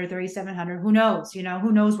 3,600, 3,700. Who knows?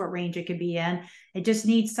 Who knows what range it could be in. It just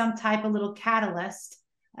needs some type of little catalyst.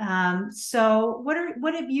 So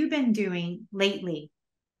what have you been doing lately?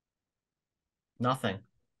 Nothing.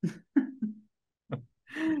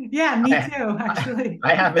 Yeah, me I, too, actually.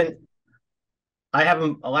 I haven't.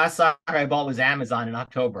 Last stock I bought was Amazon in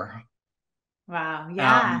October. Wow.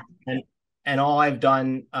 Yeah. Um, and all I've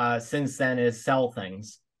done since then is sell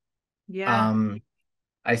things. Yeah. Um,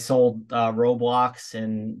 I sold Roblox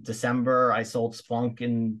in December. I sold Splunk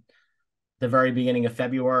in the very beginning of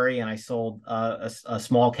February, and I sold a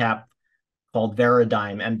small cap called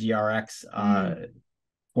Veridime MDRX Mm.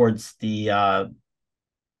 towards the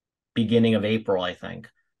beginning of April, I think.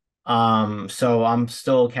 So I'm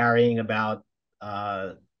still carrying about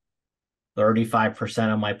 35%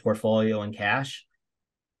 of my portfolio in cash.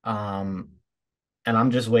 Um, and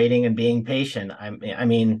I'm just waiting and being patient. I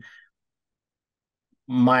mean,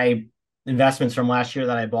 my investments from last year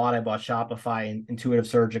that I bought Shopify, Intuitive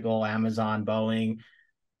Surgical, Amazon, Boeing.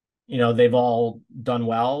 They've all done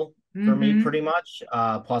well for me Mm-hmm. pretty much.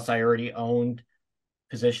 Plus, I already owned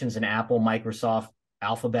positions in Apple, Microsoft,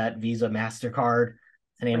 Alphabet, Visa, MasterCard,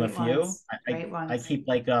 to name a Great few. ones. I, Great I ones. keep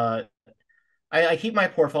like I keep my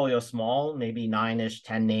portfolio small, maybe nine-ish,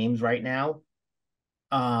 10 names right now.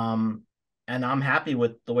 Um, and I'm happy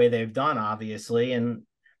with the way they've done, obviously. And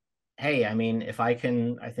hey, I mean, I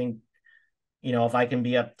think, if I can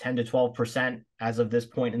be up 10 to 12% as of this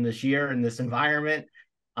point in this year in this environment,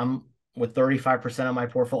 I'm with 35% of my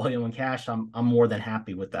portfolio in cash, I'm more than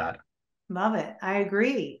happy with that. Love it. I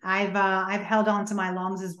agree. I've held on to my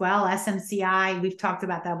longs as well. SMCI, we've talked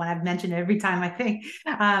about that one. I've mentioned it every time I think.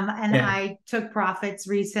 And Yeah. I took profits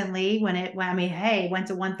recently hey, went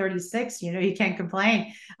to 136, you can't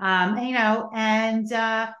complain. Me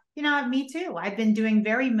too. I've been doing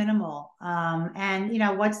very minimal.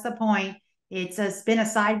 What's the point? It's been a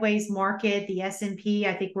sideways market. The S&P,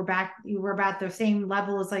 I think we're about the same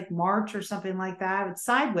level as like March or something like that. It's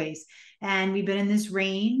sideways and we've been in this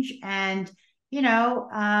range. And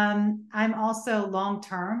I'm also long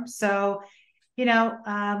term, so you know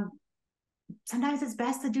um, sometimes it's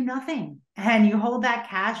best to do nothing and you hold that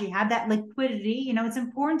cash, you have that liquidity. It's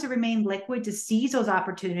important to remain liquid to seize those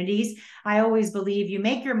opportunities. I always believe you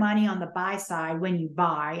make your money on the buy side when you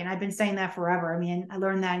buy, and I've been saying that forever. I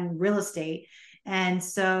learned that in real estate. And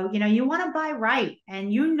so you want to buy right,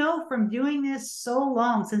 and from doing this so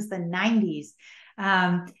long, since the 90s,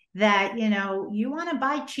 um, that you want to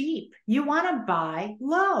buy cheap, you want to buy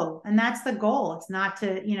low, and that's the goal. It's not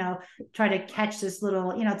to try to catch this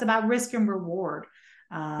little, it's about risk and reward.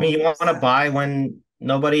 I mean, you want to So buy when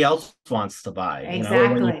nobody else wants to buy, or when you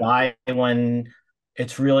exactly, buy when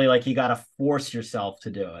it's really like you got to force yourself to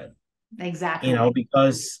do it, exactly,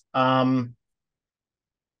 because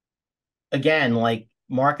again, like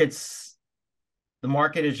the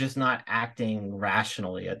market is just not acting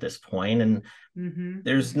rationally at this point. And mm-hmm.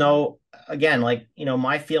 there's no, again, like,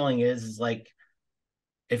 my feeling is like,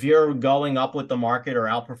 if you're going up with the market or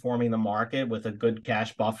outperforming the market with a good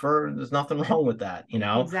cash buffer, there's nothing wrong with that.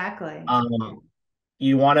 Exactly. Um,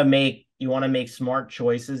 you want to make smart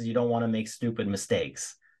choices. You don't want to make stupid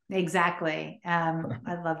mistakes. Exactly.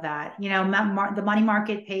 I love that. The money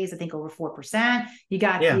market pays, I think, over 4%. You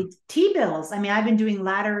got Yeah. the T bills. I've been doing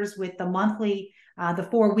ladders with the monthly, the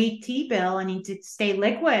 4-week T bill, and you to stay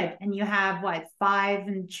liquid, and you have what, five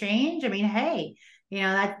and change. Hey,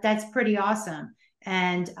 that's pretty awesome.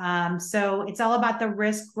 And so it's all about the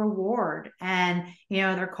risk reward, and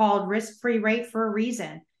they're called risk free rate for a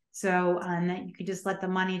reason. So that you could just let the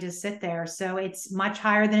money just sit there. So it's much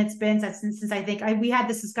higher than it's been since I think we had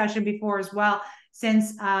this discussion before as well,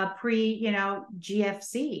 since pre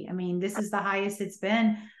GFC. This is the highest it's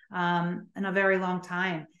been in a very long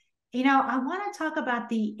time. I want to talk about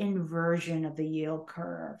the inversion of the yield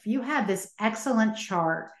curve. You have this excellent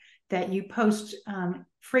chart that you post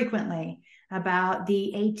frequently about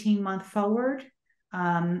the 18-month forward.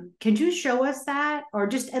 Could you show us that, or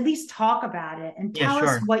just at least talk about it and Yeah, tell us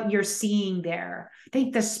sure. what you're seeing there? I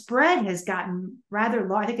think the spread has gotten rather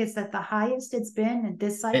low. I think it's at the highest it's been in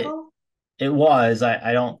this It cycle. it was.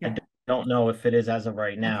 I Okay. don't know if it is as of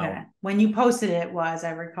right Okay. now. When you posted it, it was,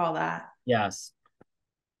 I recall that. Yes.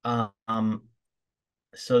 Um,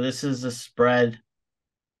 so this is a spread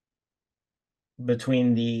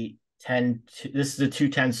between the 10 this is the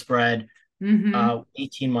 210 spread Mm-hmm.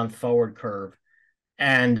 18-month forward curve.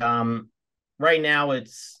 And right now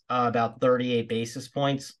it's about 38 basis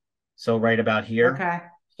points. So right about here. Okay.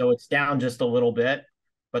 So it's down just a little bit,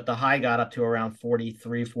 but the high got up to around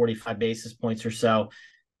 43, 45 basis points or so.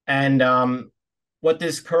 And what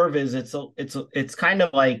this curve is, it's kind of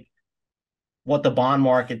like what the bond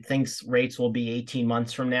market thinks rates will be 18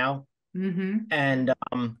 months from now. Mm-hmm. And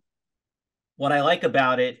what I like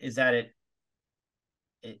about it is that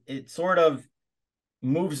it sort of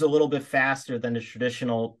moves a little bit faster than the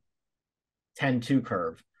traditional 10-2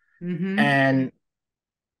 curve. Mm-hmm. And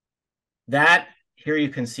that here you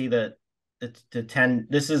can see the 10,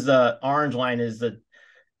 this is the orange line is the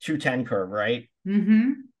 210 curve, right?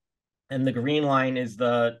 Mm-hmm. And the green line is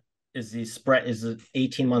the spread is the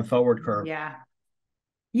 18-month forward curve. Yeah.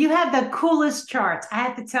 You have the coolest charts. I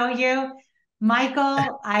have to tell you,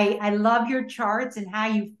 Michael, I love your charts and how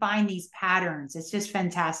you find these patterns. It's just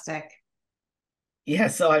fantastic. Yeah,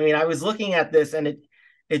 so I mean, I was looking at this and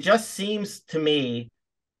it just seems to me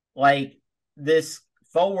like this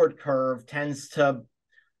forward curve tends to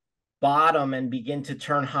bottom and begin to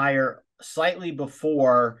turn higher slightly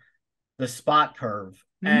before the spot curve.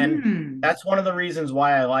 And Mm. that's one of the reasons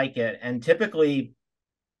why I like it. And typically,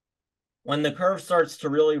 when the curve starts to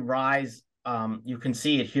really rise, you can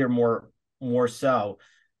see it here more so,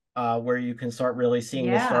 where you can start really seeing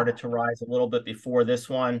this Yeah. started to rise a little bit before this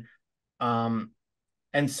one. Um,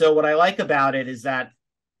 and so what I like about it is that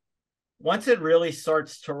once it really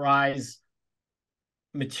starts to rise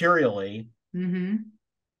materially, Mm-hmm.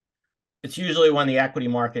 it's usually when the equity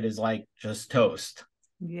market is like just toast.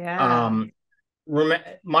 Yeah. Um,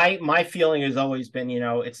 my feeling has always been,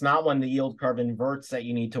 it's not when the yield curve inverts that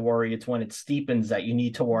you need to worry, it's when it steepens that you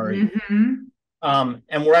need to worry. Mm-hmm.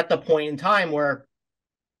 And we're at the point in time where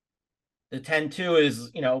the 10-2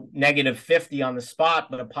 is, negative 50 on the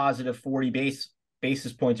spot, but a positive 40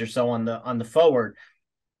 basis points or so on the forward.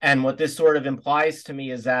 And what this sort of implies to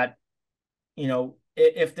me is that,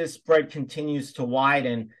 if this spread continues to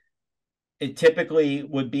widen, it typically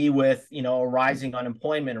would be with, a rising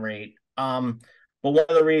unemployment rate. But one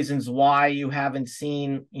of the reasons why you haven't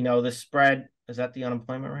seen, the spread, is that the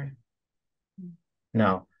unemployment rate?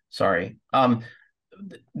 No, sorry.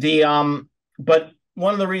 The but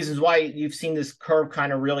one of the reasons why you've seen this curve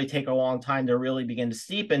kind of really take a long time to really begin to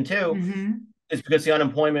steepen too Mm-hmm. is because the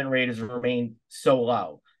unemployment rate has remained so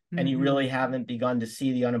low, and you Mm-hmm. really haven't begun to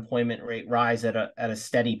see the unemployment rate rise at a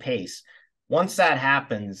steady pace. Once that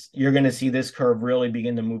happens, you're going to see this curve really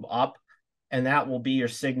begin to move up, and that will be your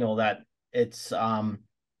signal that it's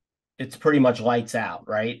pretty much lights out,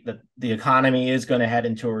 right? That the economy is going to head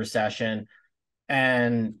into a recession,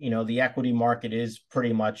 and the equity market is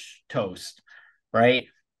pretty much toast, right?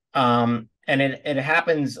 And it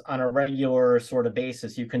happens on a regular sort of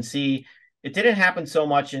basis. You can see it didn't happen so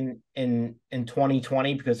much in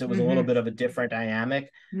 2020 because it was a little Mm-hmm. bit of a different dynamic,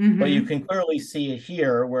 but you Mm-hmm. can clearly see it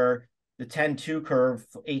here where the 10-2 curve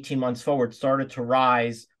 18 months forward started to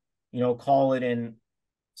rise, call it in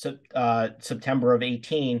September of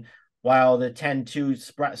 18, while the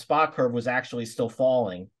 10-2 spot curve was actually still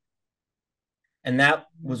falling. And that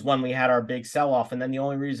was when we had our big sell off. And then the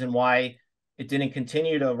only reason why it didn't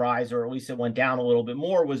continue to rise, or at least it went down a little bit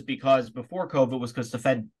more, was because before COVID was because the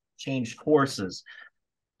Fed changed courses.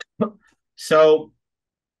 So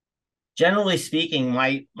generally speaking,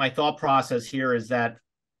 my thought process here is that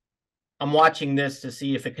I'm watching this to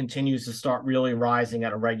see if it continues to start really rising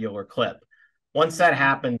at a regular clip. Once that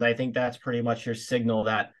happens, I think that's pretty much your signal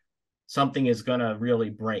that something is going to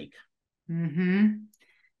really break. Mm-hmm.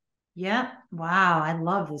 Yep. Wow. I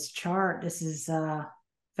love this chart. This is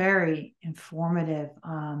very informative.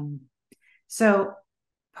 So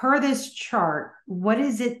per this chart, what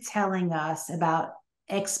is it telling us about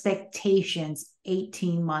expectations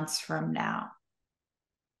 18 months from now,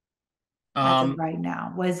 as of Um, right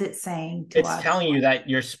now? What is it saying to it's us? telling you that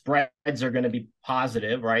your spreads are going to be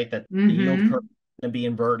positive, right? That the yield curve Mm-hmm. is going to be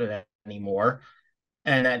inverted anymore,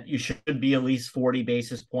 and that you should be at least 40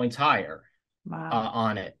 basis points higher Wow.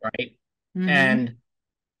 on it, right? Mm-hmm. And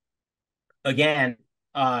again,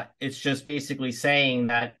 it's just basically saying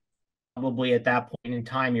that probably at that point in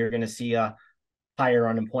time, you're going to see a higher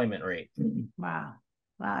unemployment rate. Wow.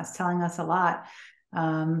 Wow. It's telling us a lot.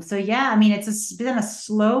 So yeah, I mean, been a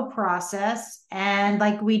slow process. And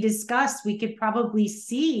like we discussed, we could probably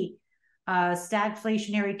see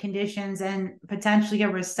stagflationary conditions and potentially a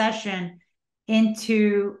recession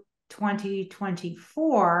into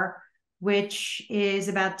 2024, which is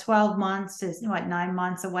about 12 months, is what, 9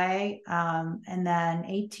 months away. And then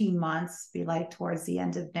 18 months be like towards the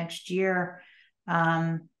end of next year.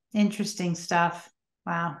 Interesting stuff.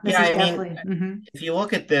 Wow. This Yeah, is I mean, definitely, if you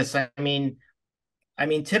look at this, I mean,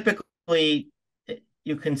 typically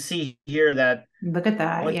you can see here that look at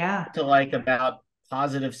that. once you Yeah. get to like about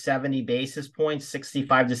positive 70 basis points,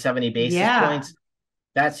 65 to 70 basis Yeah. points,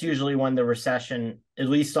 that's usually when the recession, at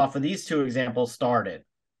least off of these two examples, started,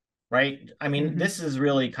 right? I mean, this Hmm. is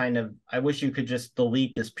really kind of, I wish you could just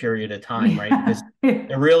delete this period of time, right? Because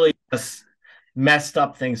it really just messed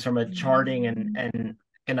up things from a charting and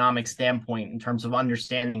economic standpoint in terms of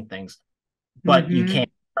understanding things, but you Hmm.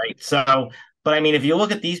 can't, right? So, but I mean, if you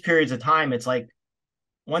look at these periods of time, it's like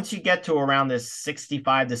once you get to around this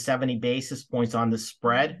 65 to 70 basis points on the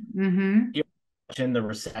spread, Hmm. you're in the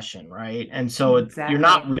recession, right? And so you're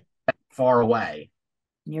not Exactly. really that far away.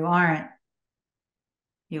 You aren't.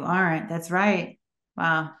 You aren't. That's right.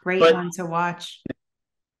 Wow. Great But one to watch.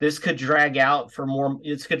 this could drag out for more,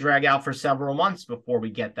 this could drag out for several months before we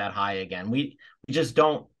get that high again. We just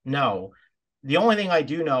don't know. The only thing I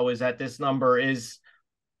do know is that this number is,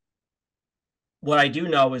 what I do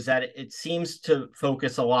know is that it seems to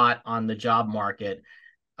focus a lot on the job market.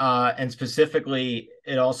 And specifically,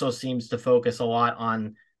 it also seems to focus a lot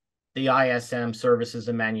on the ISM services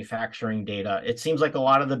and manufacturing data. It seems like a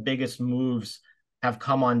lot of the biggest moves have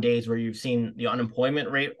come on days where you've seen the unemployment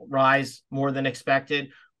rate rise more than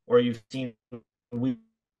expected, or you've seen weaker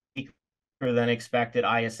than expected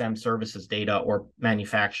ISM services data or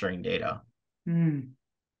manufacturing data. Hmm.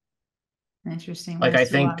 Interesting Like ones I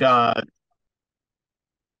to think watch.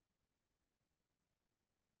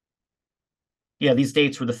 yeah, these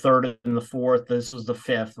dates were the third and the fourth. This was the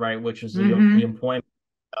fifth, right? Which is the Hmm. employment.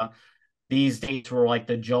 These dates were like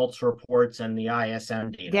the JOLTS reports and the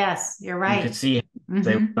ISM data. Yes, you're You could right. see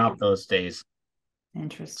they went Hmm. up those days.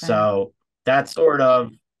 Interesting. So that's sort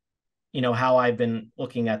of, how I've been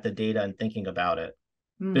looking at the data and thinking about it.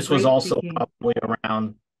 This was Great also thinking. probably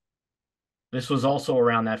around this was also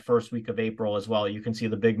around that first week of April as well. You can see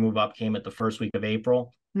the big move up came at the first week of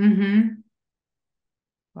April. Hmm.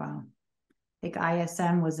 Wow. I think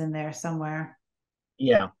ISM was in there somewhere,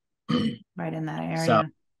 Yeah. right in that So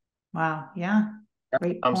area. Wow. Yeah.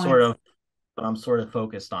 Great I'm sort points. of I'm sort of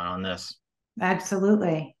focused on this.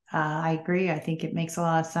 Absolutely. I agree. I think it makes a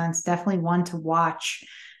lot of sense. Definitely one to watch.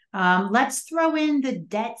 Let's throw in the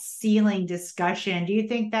debt ceiling discussion. Do you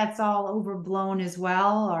think that's all overblown as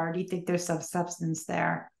well, or do you think there's some substance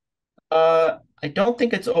there? I don't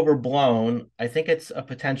think it's overblown. I think it's a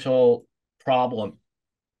potential problem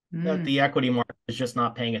that the Mm. equity market is just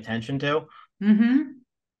not paying attention to. Hmm.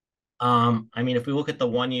 I mean, if we look at the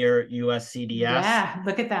 1 year US CDS, Yeah,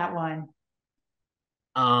 look at that one.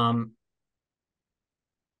 um,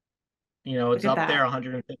 Look it's at up there that.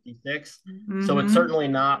 156. So it's Hmm. certainly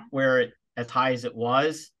not where it as high as it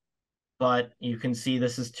was, but you can see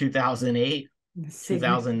this is 2008, Signet.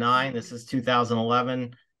 2009, this is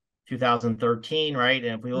 2011, 2013, right?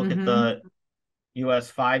 And if we look at Hmm. the US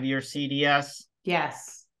 5 year CDS,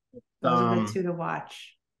 Yes, those are the um, two to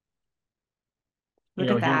watch. Look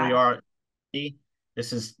at here we that. are.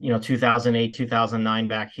 This is, 2008, 2009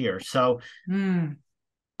 back here. So Mm.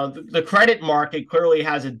 the credit market clearly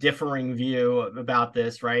has a differing view about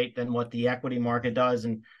this, right, than what the equity market does.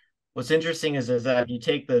 And what's interesting is that if you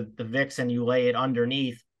take the VIX and you lay it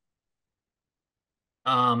underneath,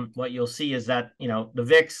 what you'll see is that, the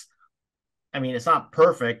VIX, I mean, it's not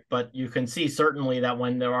perfect, but you can see certainly that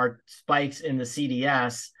when there are spikes in the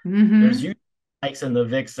CDS, there's Hmm. usually spikes in the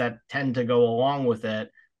VIX that tend to go along with it,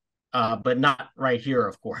 but not right here,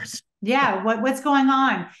 of course. Yeah, what's going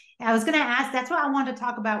on? I was going to ask. That's what I wanted to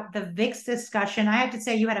talk about, the VIX discussion. I have to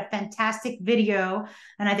say, you had a fantastic video,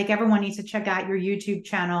 and I think everyone needs to check out your YouTube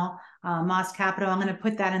channel, MOTT Capital. I'm going to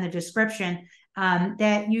put that in the description.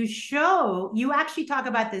 That you actually talk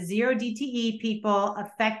about the zero DTE people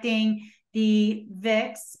affecting the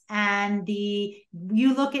VIX, and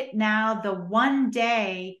you look at now the 1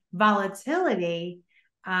 day volatility,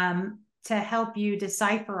 to help you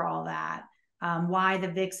decipher all that, why the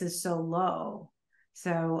VIX is so low.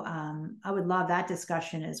 So I would love that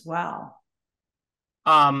discussion as well.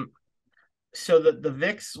 Um, so the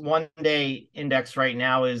VIX 1 day index right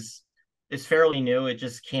now is fairly new. It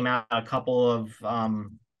just came out a couple of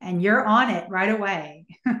And you're on it right away.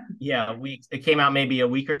 yeah, weeks. It came out maybe a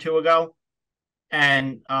week or two ago.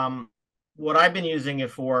 And what I've been using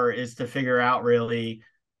it for is to figure out really,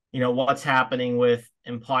 what's happening with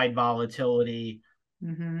implied volatility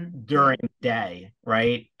Hmm. during the day,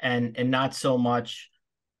 right? And not so much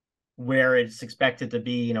where it's expected to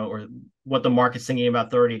be, or what the market's thinking about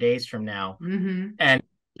 30 days from now, Hmm. and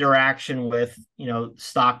interaction with,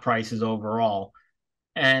 stock prices overall.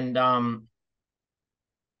 And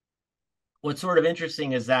what's sort of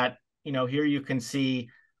interesting is that here you can see,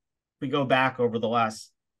 we go back over the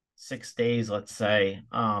last 6 days, let's say.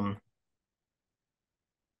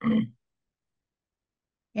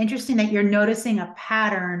 Interesting that you're noticing a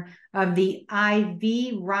pattern of the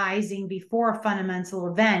IV rising before a fundamental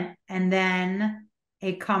event, and then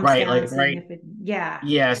it comes Right, down like right. significant. Yeah.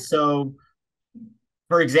 Yeah. So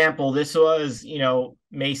for example, this was,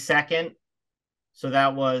 May 2nd. So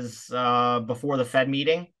that was before the Fed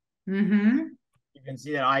meeting. Mm-hmm. You can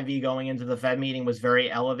see that IV going into the Fed meeting was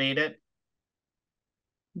very elevated.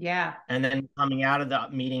 Yeah. And then coming out of the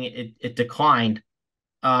meeting, it declined.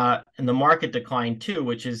 And the market declined too,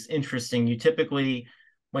 which is interesting. You typically,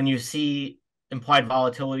 when you see implied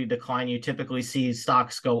volatility decline, you typically see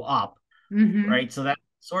stocks go up, Mm-hmm. right? So that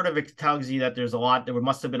sort of tells you that there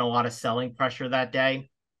must have been a lot of selling pressure that day.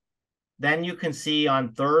 Then you can see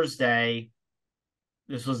on Thursday,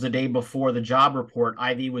 this was the day before the job report,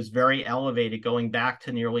 IV was very elevated, going back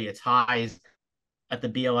to nearly its highs at the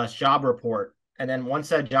BLS job report. And then once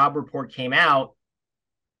that job report came out,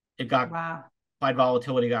 it got Wow. implied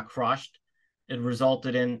volatility got crushed. It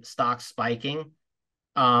resulted in stocks spiking.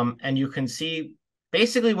 And you can see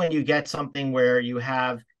basically when you get something where you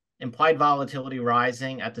have implied volatility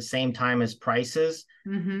rising at the same time as prices,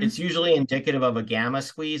 Mm-hmm. it's usually indicative of a gamma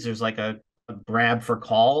squeeze. There's like a grab for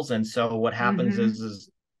calls. And so what happens Mm-hmm. is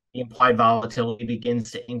the implied volatility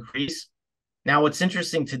begins to increase. Now, what's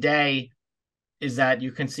interesting today is that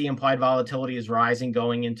you can see implied volatility is rising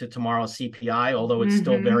going into tomorrow's CPI, although it's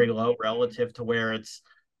still Mm-hmm. very low relative to where it's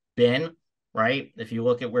been, right? If you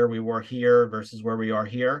look at where we were here versus where we are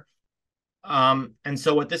here. And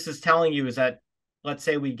so what this is telling you is that, let's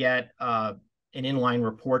say we get an inline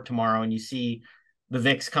report tomorrow and you see the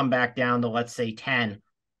VIX come back down to, let's say, 10,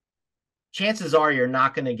 chances are you're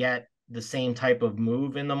not going to get the same type of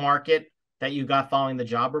move in the market that you got following the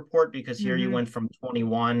job report, because here you Mm-hmm. went from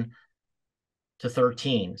 21 to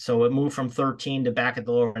 13. So it moved from 13 to back at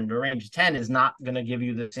the lower end of the range. 10 is not going to give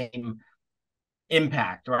you the same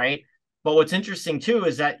impact, right? But what's interesting too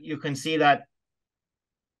is that you can see that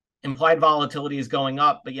implied volatility is going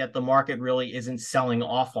up, but yet the market really isn't selling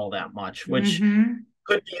off all that much, which Mm-hmm.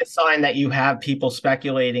 could be a sign that you have people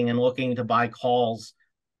speculating and looking to buy calls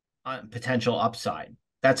on potential upside.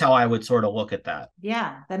 That's how I would sort of look at that.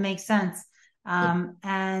 Yeah, that makes sense.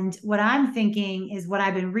 And what I'm thinking is what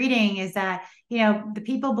I've been reading is that, the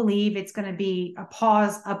people believe it's going to be a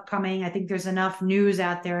pause upcoming. I think there's enough news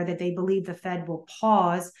out there that they believe the Fed will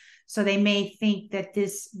pause. So they may think that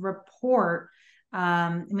this report,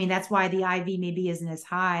 that's why the IV maybe isn't as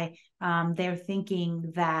high. They're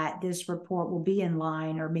thinking that this report will be in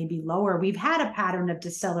line or maybe lower. We've had a pattern of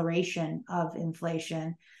deceleration of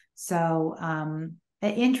inflation. So,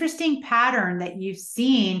 an interesting pattern that you've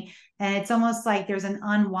seen, and it's almost like there's an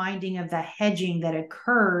unwinding of the hedging that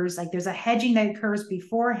occurs. Like there's a hedging that occurs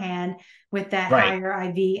beforehand with that Right. higher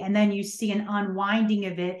IV, and then you see an unwinding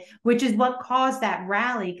of it, which is what caused that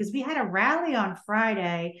rally, because we had a rally on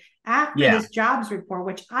Friday after Yeah. this jobs report,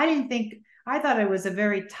 which I thought it was a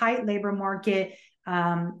very tight labor market.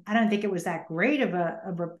 I don't think it was that great of a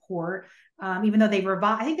report. Even though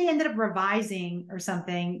I think they ended up revising or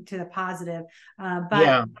something to the positive. But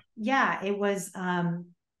Yeah. yeah, it was,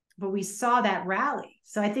 but we saw that rally.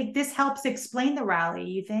 So I think this helps explain the rally,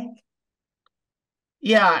 you think?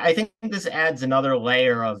 Yeah, I think this adds another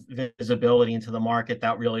layer of visibility into the market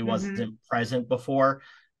that really Mm-hmm. wasn't present before.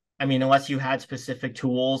 I mean, unless you had specific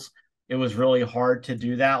tools, it was really hard to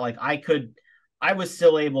do that. Like I was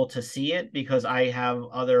still able to see it because I have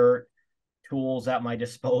other tools at my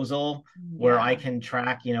disposal where I Yeah. can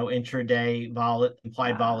track, intraday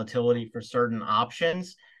implied Wow. volatility for certain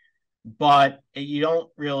options, but you don't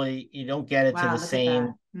get it to the Wow. Look at that.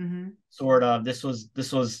 same Mm-hmm. sort of. This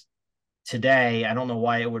was today. I don't know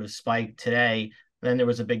why it would have spiked today. Then there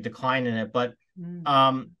was a big decline in it, but Mm.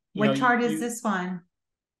 um, you know, What you, chart is you this one?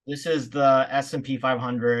 this is the S&P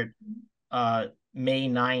 500 May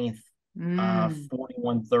 9th, Mm.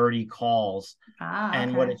 4130 calls. Ah,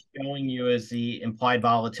 And what okay. it's showing you is the implied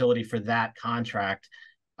volatility for that contract.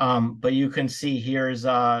 But you can see here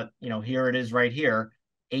it is right here,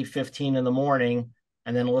 8:15 in the morning,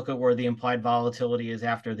 and then look at where the implied volatility is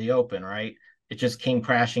after the open, right? It just came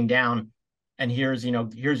crashing down. And here's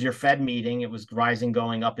your Fed meeting. It was rising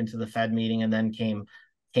going up into the Fed meeting and then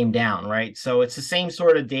came down, right? So it's the same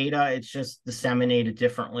sort of data, it's just disseminated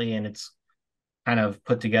differently and it's kind of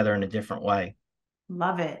put together in a different way.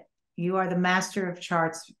 Love it. You are the master of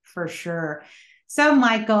charts for sure. So,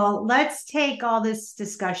 Michael, let's take all this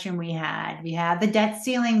discussion we had. We had the debt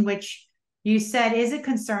ceiling, which You said, is it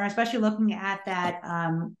concern, especially looking at that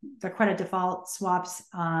the credit default swaps?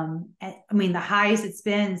 I mean, the highest it's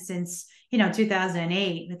been since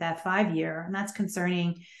 2008 with that 5 year, and that's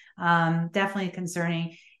concerning. Definitely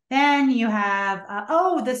concerning. Then you have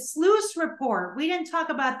the sluice report. We didn't talk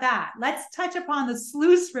about that. Let's touch upon the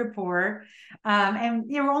sluice report. And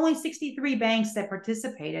there were only 63 banks that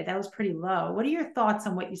participated. That was pretty low. What are your thoughts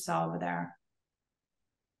on what you saw over there?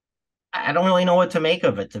 I don't really know what to make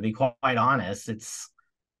of it, to be quite honest. It's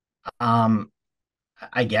um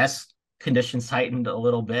I guess conditions tightened a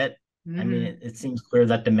little bit. I mean, Mm-hmm. it seems clear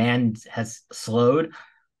that demand has slowed.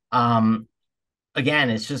 Um, Again,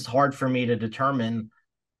 it's just hard for me to determine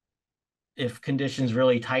if conditions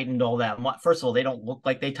really tightened all that much. First of all, they don't look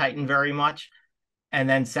like they tightened very much. And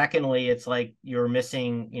then secondly, it's like you're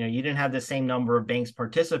missing, you didn't have the same number of banks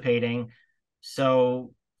participating.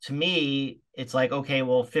 So to me, it's like, okay,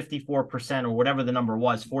 well, 54% or whatever the number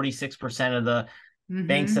was, 46% of the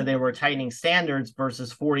banks said Mm-hmm. they were tightening standards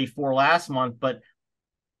versus 44 last month. But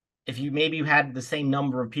if you had the same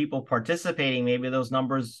number of people participating, maybe those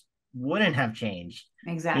numbers wouldn't have changed.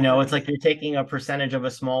 It's Exactly. like you're taking a percentage of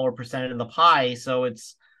a smaller percentage of the pie, so it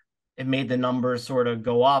made the numbers sort of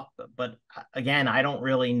go up. But again, I don't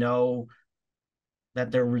really know that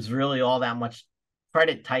there was really all that much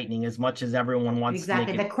credit tightening as much as everyone wants to make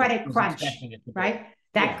Exactly. it The credit was crunch, expecting it to be. right?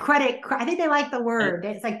 That Yeah. I think they like the And word.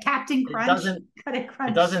 It's like Captain it Crunch, doesn't credit it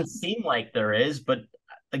crunch. doesn't seem like there is, but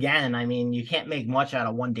again, I mean, you can't make much out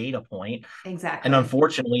of one data point. And Exactly.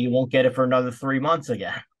 unfortunately, you won't get it for another 3 months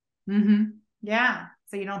again. Mm-hmm. Yeah.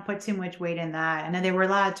 So you don't put too much weight in that. And then there were a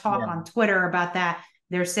lot of talk Yeah. on Twitter about that.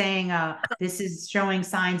 They're saying this is showing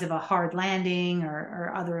signs of a hard landing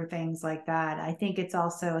or other things like that. I think it's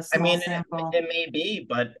also a I small mean, sample. it may be,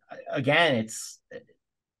 but again, it's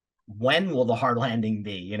when will the hard landing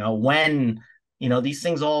be? These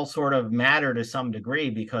things all sort of matter to some degree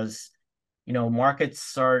because,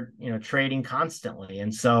 markets are, trading constantly.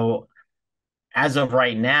 And so as of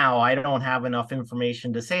right now, I don't have enough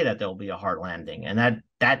information to say that there'll be a hard landing. And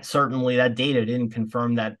that certainly that data didn't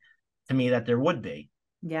confirm that to me that there would be.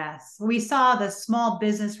 Yes, we saw the small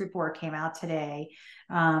business report came out today,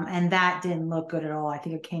 and that didn't look good at all. I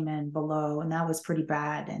think it came in below, and that was pretty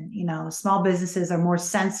bad. And small businesses are more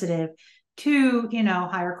sensitive to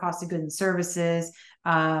higher cost of goods and services,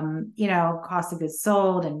 cost of goods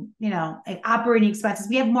sold, and operating expenses.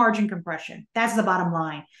 We have margin compression. That's the bottom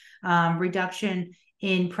line. Reduction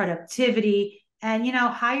in productivity. And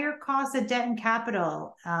higher cost of debt and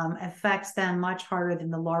capital affects them much harder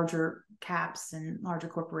than the larger caps and larger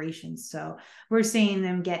corporations. So we're seeing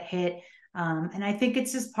them get hit. And I think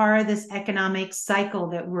it's just part of this economic cycle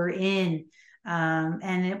that we're in.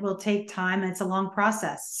 And it will take time and it's a long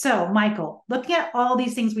process. So, Michael, looking at all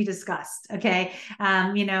these things we discussed, okay,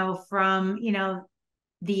 from,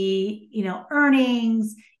 the,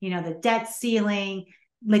 earnings, the debt ceiling,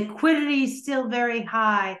 liquidity is still very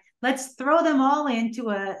high. Let's throw them all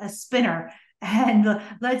into a spinner and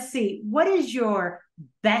let's see, what is your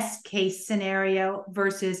best case scenario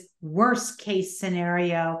versus worst case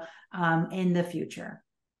scenario in the future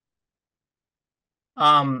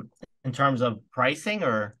Um, in terms of pricing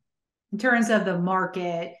or in terms of the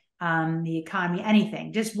market, the economy,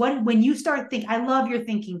 anything? Just when you start thinking, I love your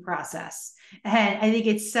thinking process, and I think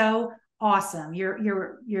it's so awesome.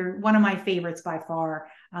 You're one of my favorites by far.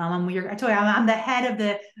 I told you I'm the head of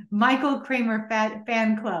the Michael Kramer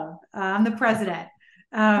fan club. I'm the president.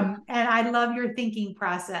 And I love your thinking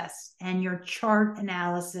process and your chart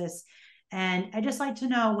analysis. And I just like to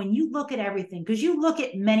know when you look at everything, because you look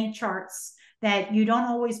at many charts that you don't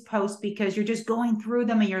always post because you're just going through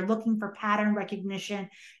them and you're looking for pattern recognition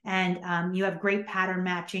and you have great pattern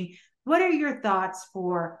matching. What are your thoughts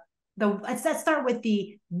for let's start with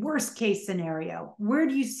the worst case scenario. Where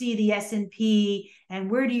do you see the S&P and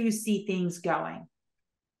where do you see things going?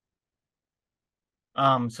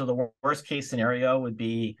 so the worst case scenario would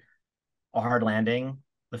be a hard landing.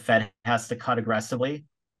 The Fed has to cut aggressively.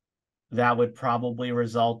 That would probably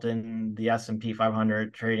result in the S&P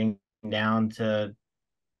 500 trading down to,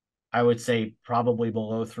 I would say, probably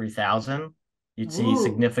below 3,000. You'd see Ooh.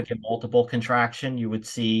 significant multiple contraction. You would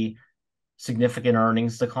see significant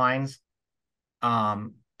earnings declines.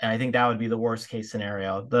 And I think that would be the worst case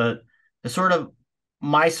scenario. The sort of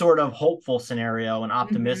my sort of hopeful scenario and Mm-hmm.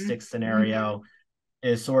 optimistic Mm-hmm. scenario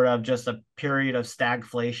is sort of just a period of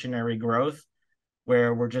stagflationary growth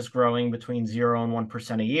where we're just growing between 0 and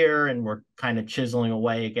 1% a year, and we're kind of chiseling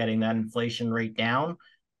away at getting that inflation rate down,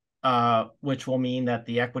 which will mean that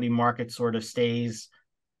the equity market sort of stays,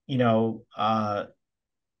 you know, uh,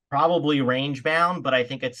 probably range bound, but I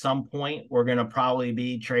think at some point we're going to probably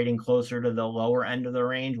be trading closer to the lower end of the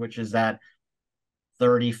range, which is that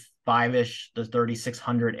 35-ish to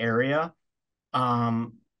 3600 area.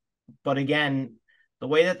 But again, the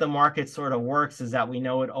way that the market sort of works is that we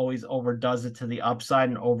know it always overdoes it to the upside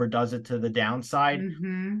and overdoes it to the downside.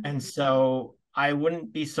 Mm-hmm. And so I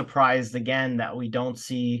wouldn't be surprised again that we don't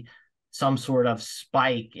see some sort of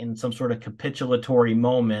spike in some sort of capitulatory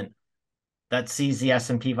moment that sees the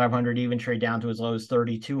S&P 500 even trade down to as low as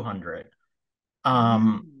 3,200.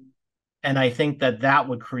 Um, Mm. and I think that that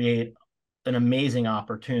would create an amazing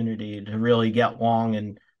opportunity to really get long.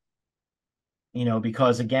 And,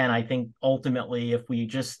 because again, I think ultimately, if we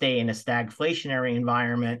just stay in a stagflationary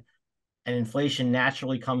environment and inflation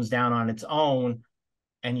naturally comes down on its own,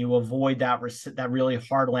 and you avoid that really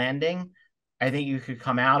hard landing, I think you could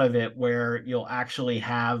come out of it where you'll actually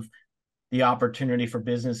have the opportunity for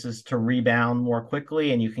businesses to rebound more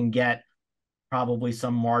quickly, and you can get probably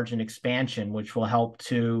some margin expansion, which will help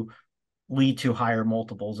to lead to higher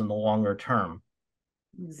multiples in the longer term.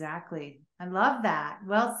 Exactly. I love that.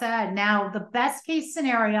 Well said. Now, the best case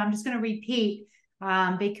scenario, I'm just going to repeat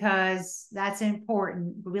because that's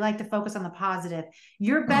important, but we like to focus on the positive.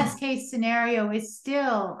 Your best case scenario is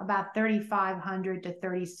still about 3,500 to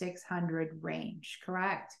 3,600 range,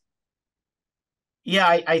 correct? Yeah,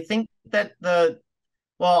 I think that the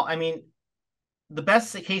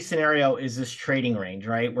best case scenario is this trading range,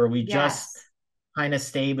 right? Where we just Yes. kind of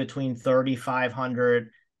stay between 3,500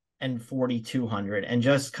 and 4,200 and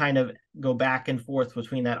just kind of go back and forth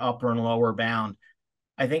between that upper and lower bound.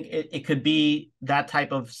 I think it could be that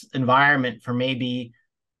type of environment for maybe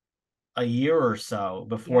a year or so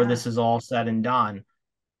before Yeah. this is all said and done.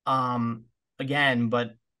 Um, Again,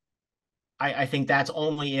 but I think that's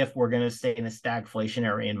only if we're going to stay in a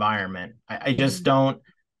stagflationary environment. Mm-hmm. I just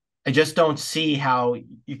don't see how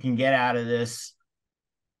you can get out of this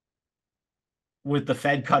with the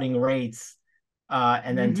Fed cutting rates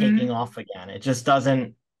and then taking Mm-hmm. off again. It just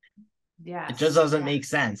Yes. doesn't make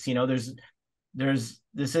sense.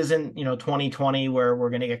 This isn't 2020 where we're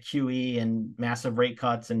going to get QE and massive rate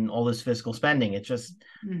cuts and all this fiscal spending. It's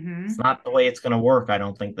Mm-hmm. not the way it's going to work, I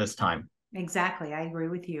don't think, this time. Exactly. I agree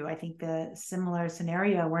with you. I think the similar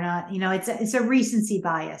scenario, we're not, it's a recency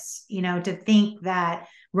bias, to think that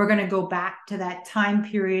we're going to go back to that time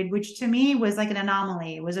period, which to me was like an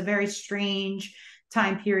anomaly. It was a very strange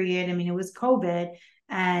time period. I mean, it was COVID,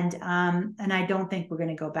 and I don't think we're going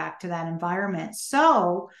to go back to that environment.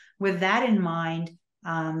 So with that in mind,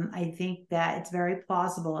 I think that it's very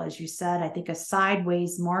plausible, as you said. I think a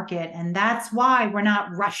sideways market, and that's why we're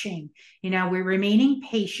not rushing. We're remaining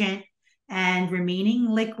patient and remaining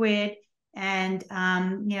liquid, and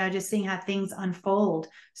just seeing how things unfold.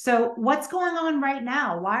 So what's going on right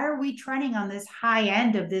now? Why are we trending on this high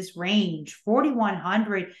end of this range,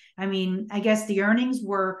 4,100? I mean, I guess the earnings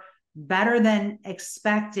were better than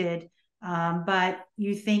expected, but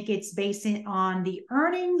you think it's based on the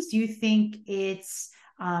earnings? Do you think it's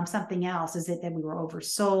something else? Is it that we were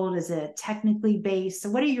oversold? Is it technically based? So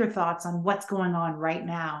what are your thoughts on what's going on right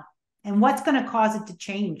now? And what's going to cause it to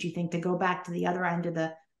change, you think, to go back to the other end of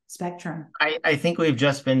the spectrum? I think we've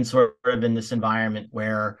just been sort of in this environment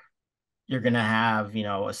where you're going to have,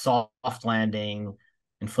 a soft landing,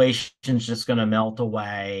 inflation's just going to melt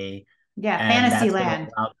away, Yeah, and fantasy land.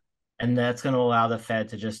 that's going to allow the Fed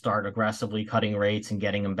to just start aggressively cutting rates and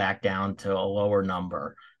getting them back down to a lower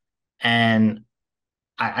number. And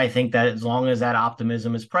I think that as long as that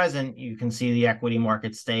optimism is present, you can see the equity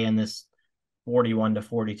market stay in this 41 to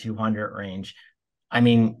 4,200 range. I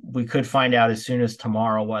mean, we could find out as soon as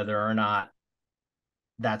tomorrow whether or not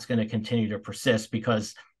that's going to continue to persist,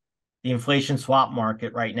 because the inflation swap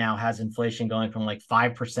market right now has inflation going from like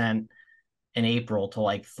 5% in April to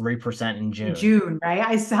like 3% in In June. June, right?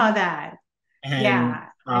 I saw that. And Yeah.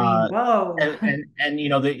 I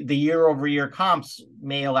mean, whoa. the year over year comps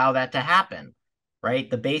may allow that to happen, right?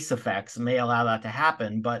 The base effects may allow that to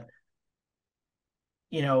happen, but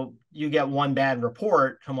you get one bad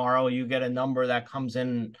report tomorrow, you get a number that comes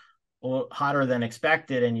in hotter than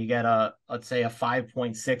expected, and you get let's say a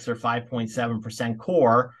 5.6 or 5.7%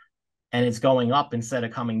 core, and it's going up instead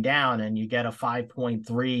of coming down, and you get a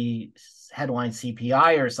 5.3 headline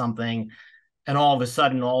CPI or something, and all of a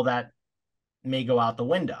sudden all that may go out the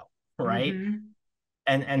window, right?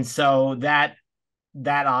 Mm-hmm. And so that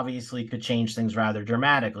obviously could change things rather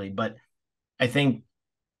dramatically. But I think,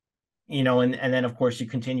 and then of course you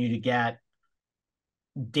continue to get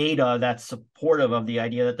data that's supportive of the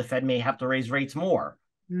idea that the Fed may have to raise rates more.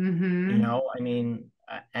 Mm-hmm. I mean,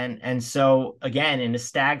 and so again, in a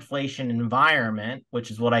stagflation environment,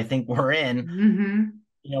 which is what I think we're in, Mm-hmm.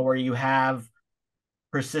 where you have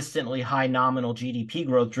persistently high nominal GDP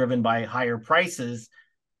growth driven by higher prices,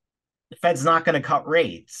 the Fed's not going to cut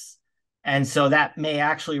rates. And so that may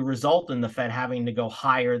actually result in the Fed having to go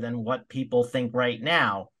higher than what people think right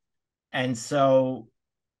now. And so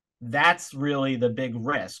that's really the big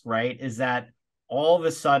risk, right? Is that all of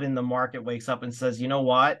a sudden the market wakes up and says, you know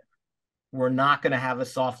what? We're not going to have a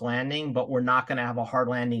soft landing, but we're not going to have a hard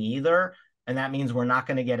landing either. And that means we're not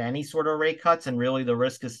going to get any sort of rate cuts. And really the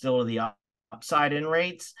risk is still to the upside in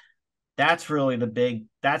rates. That's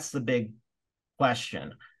the big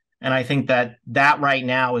question. And I think that right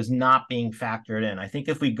now is not being factored in. I think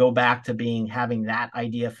if we go back to having that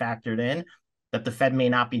idea factored in, that the Fed may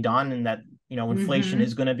not be done and that, inflation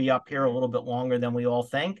is going to be up here a little bit longer than we all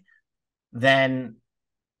think, then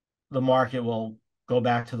the market will go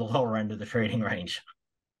back to the lower end of the trading range.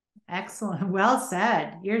 Excellent. Well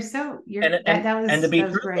said. And to be that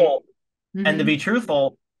was great.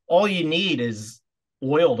 truthful, all you need is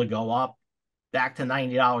oil to go up back to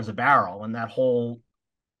 $90 a barrel, and that whole,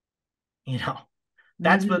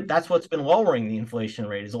 that's what's been lowering the inflation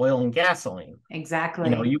rate is oil and gasoline. Exactly.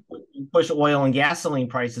 You push oil and gasoline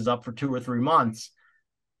prices up for 2 or 3 months,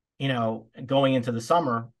 going into the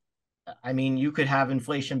summer. I mean, you could have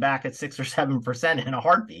inflation back at 6 or 7% in a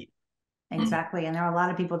heartbeat. Exactly. And there are a lot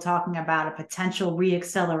of people talking about a potential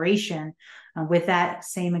reacceleration with that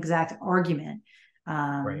same exact argument.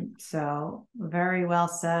 Right. So very well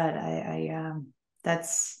said.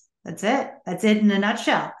 That's it. That's it in a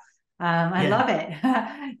nutshell. I love it.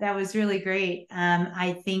 That was really great.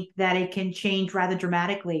 I think that it can change rather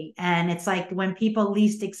dramatically. And it's like when people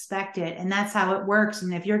least expect it, and that's how it works.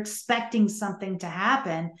 And if you're expecting something to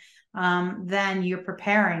happen, then you're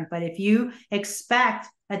preparing. But if you expect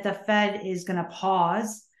that the Fed is going to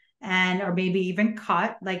pause or maybe even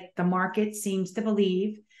cut, like the market seems to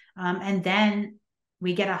believe, and then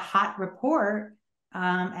we get a hot report,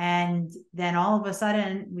 and then all of a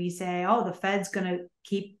sudden we say, oh, the Fed's going to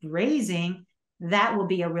keep raising, that will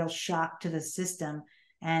be a real shock to the system.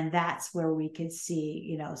 And that's where we could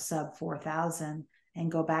see, sub 4,000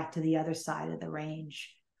 and go back to the other side of the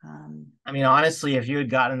range. I mean, honestly, if you had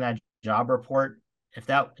gotten that job report, if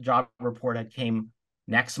that job report had came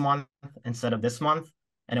next month instead of this month,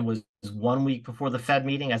 and it was 1 week before the Fed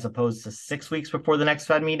meeting as opposed to 6 weeks before the next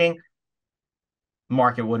Fed meeting,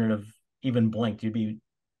 market wouldn't have even blinked. You'd be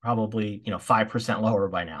probably 5% lower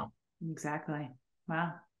by now. Exactly.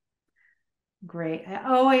 Wow. Great. I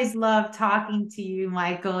always love talking to you,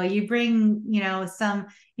 Michael. You bring, some,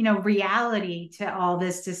 reality to all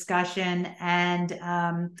this discussion, and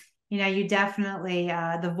you definitely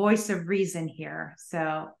the voice of reason here.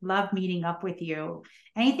 So love meeting up with you.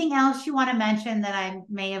 Anything else you want to mention that I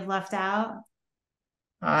may have left out?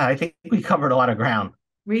 I think we covered a lot of ground.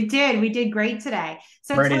 We did great today.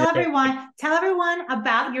 So tell everyone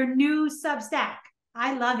about your new Substack.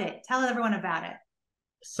 I love it. Tell everyone about it.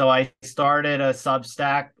 So I started a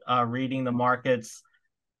Substack, reading the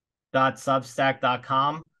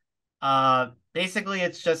markets.substack.com. Basically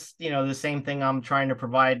it's just, the same thing I'm trying to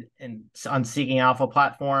provide on Seeking Alpha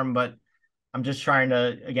platform, but I'm just trying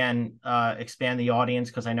to, again, expand the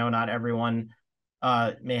audience because I know not everyone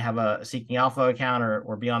may have a Seeking Alpha account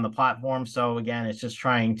or be on the platform. So again, it's just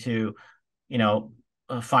trying to,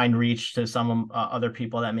 find reach to some other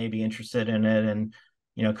people that may be interested in it, and,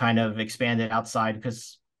 kind of expand it outside,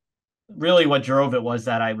 because really what drove it was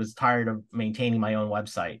that I was tired of maintaining my own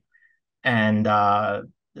website. And the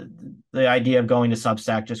idea of going to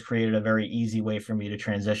Substack just created a very easy way for me to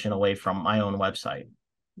transition away from my own website.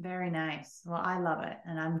 Very nice. Well, I love it.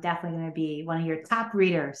 And I'm definitely going to be one of your top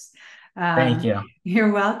readers. Thank you.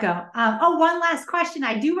 You're welcome. One last question.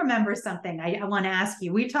 I do remember something I want to ask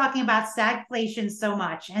you. We're talking about stagflation so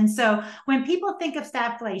much. And so when people think of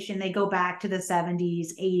stagflation, they go back to the 70s,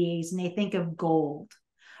 80s, and they think of gold.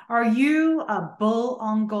 Are you a bull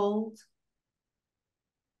on gold?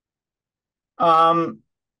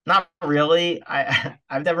 Not really.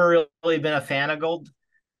 I've never really been a fan of gold.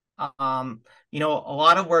 A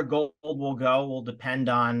lot of where gold will go will depend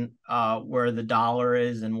on where the dollar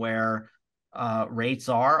is and where rates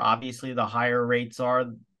are. Obviously, the higher rates are,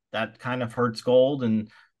 that kind of hurts gold.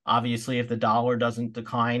 And obviously, if the dollar doesn't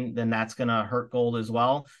decline, then that's going to hurt gold as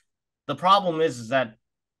well. The problem is that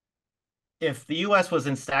if the US was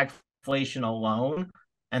in stagflation alone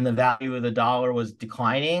and the value of the dollar was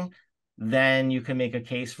declining, then you can make a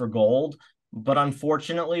case for gold. But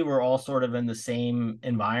unfortunately, we're all sort of in the same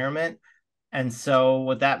environment. And so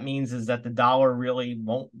what that means is that the dollar really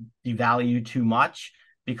won't devalue too much,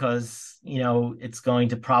 because, it's going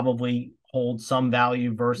to probably hold some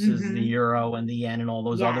value versus the euro and the yen and all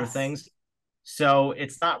those other things. So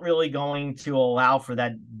it's not really going to allow for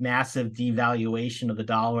that massive devaluation of the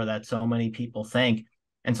dollar that so many people think.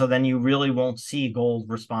 And so then you really won't see gold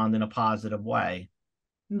respond in a positive way.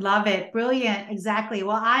 Love it. Brilliant. Exactly.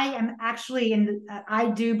 Well, I am actually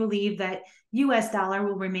I do believe that US dollar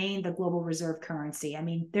will remain the global reserve currency. I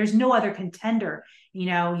mean, there's no other contender,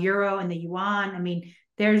 euro and the yuan. I mean,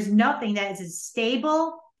 there's nothing that is as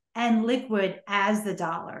stable and liquid as the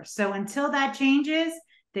dollar. So until that changes,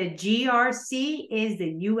 the GRC is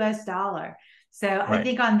the US dollar. So I Right.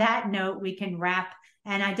 think on that note, we can wrap.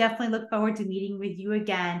 And I definitely look forward to meeting with you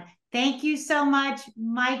again. Thank you so much,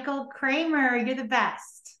 Michael Kramer. You're the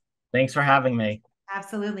best. Thanks for having me.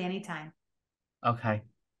 Absolutely. Anytime. Okay.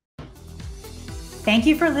 Thank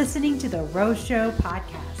you for listening to the Rose Show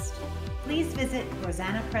podcast. Please visit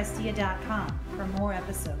rosannaprestia.com for more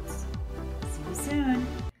episodes. See you soon.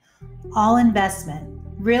 All investment,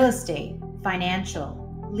 real estate, financial,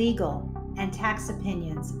 legal, and tax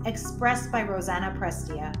opinions expressed by Rosanna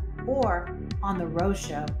Prestia or on the Rose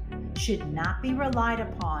Show should not be relied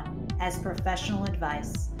upon as professional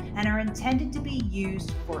advice and are intended to be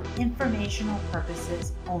used for informational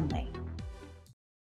purposes only.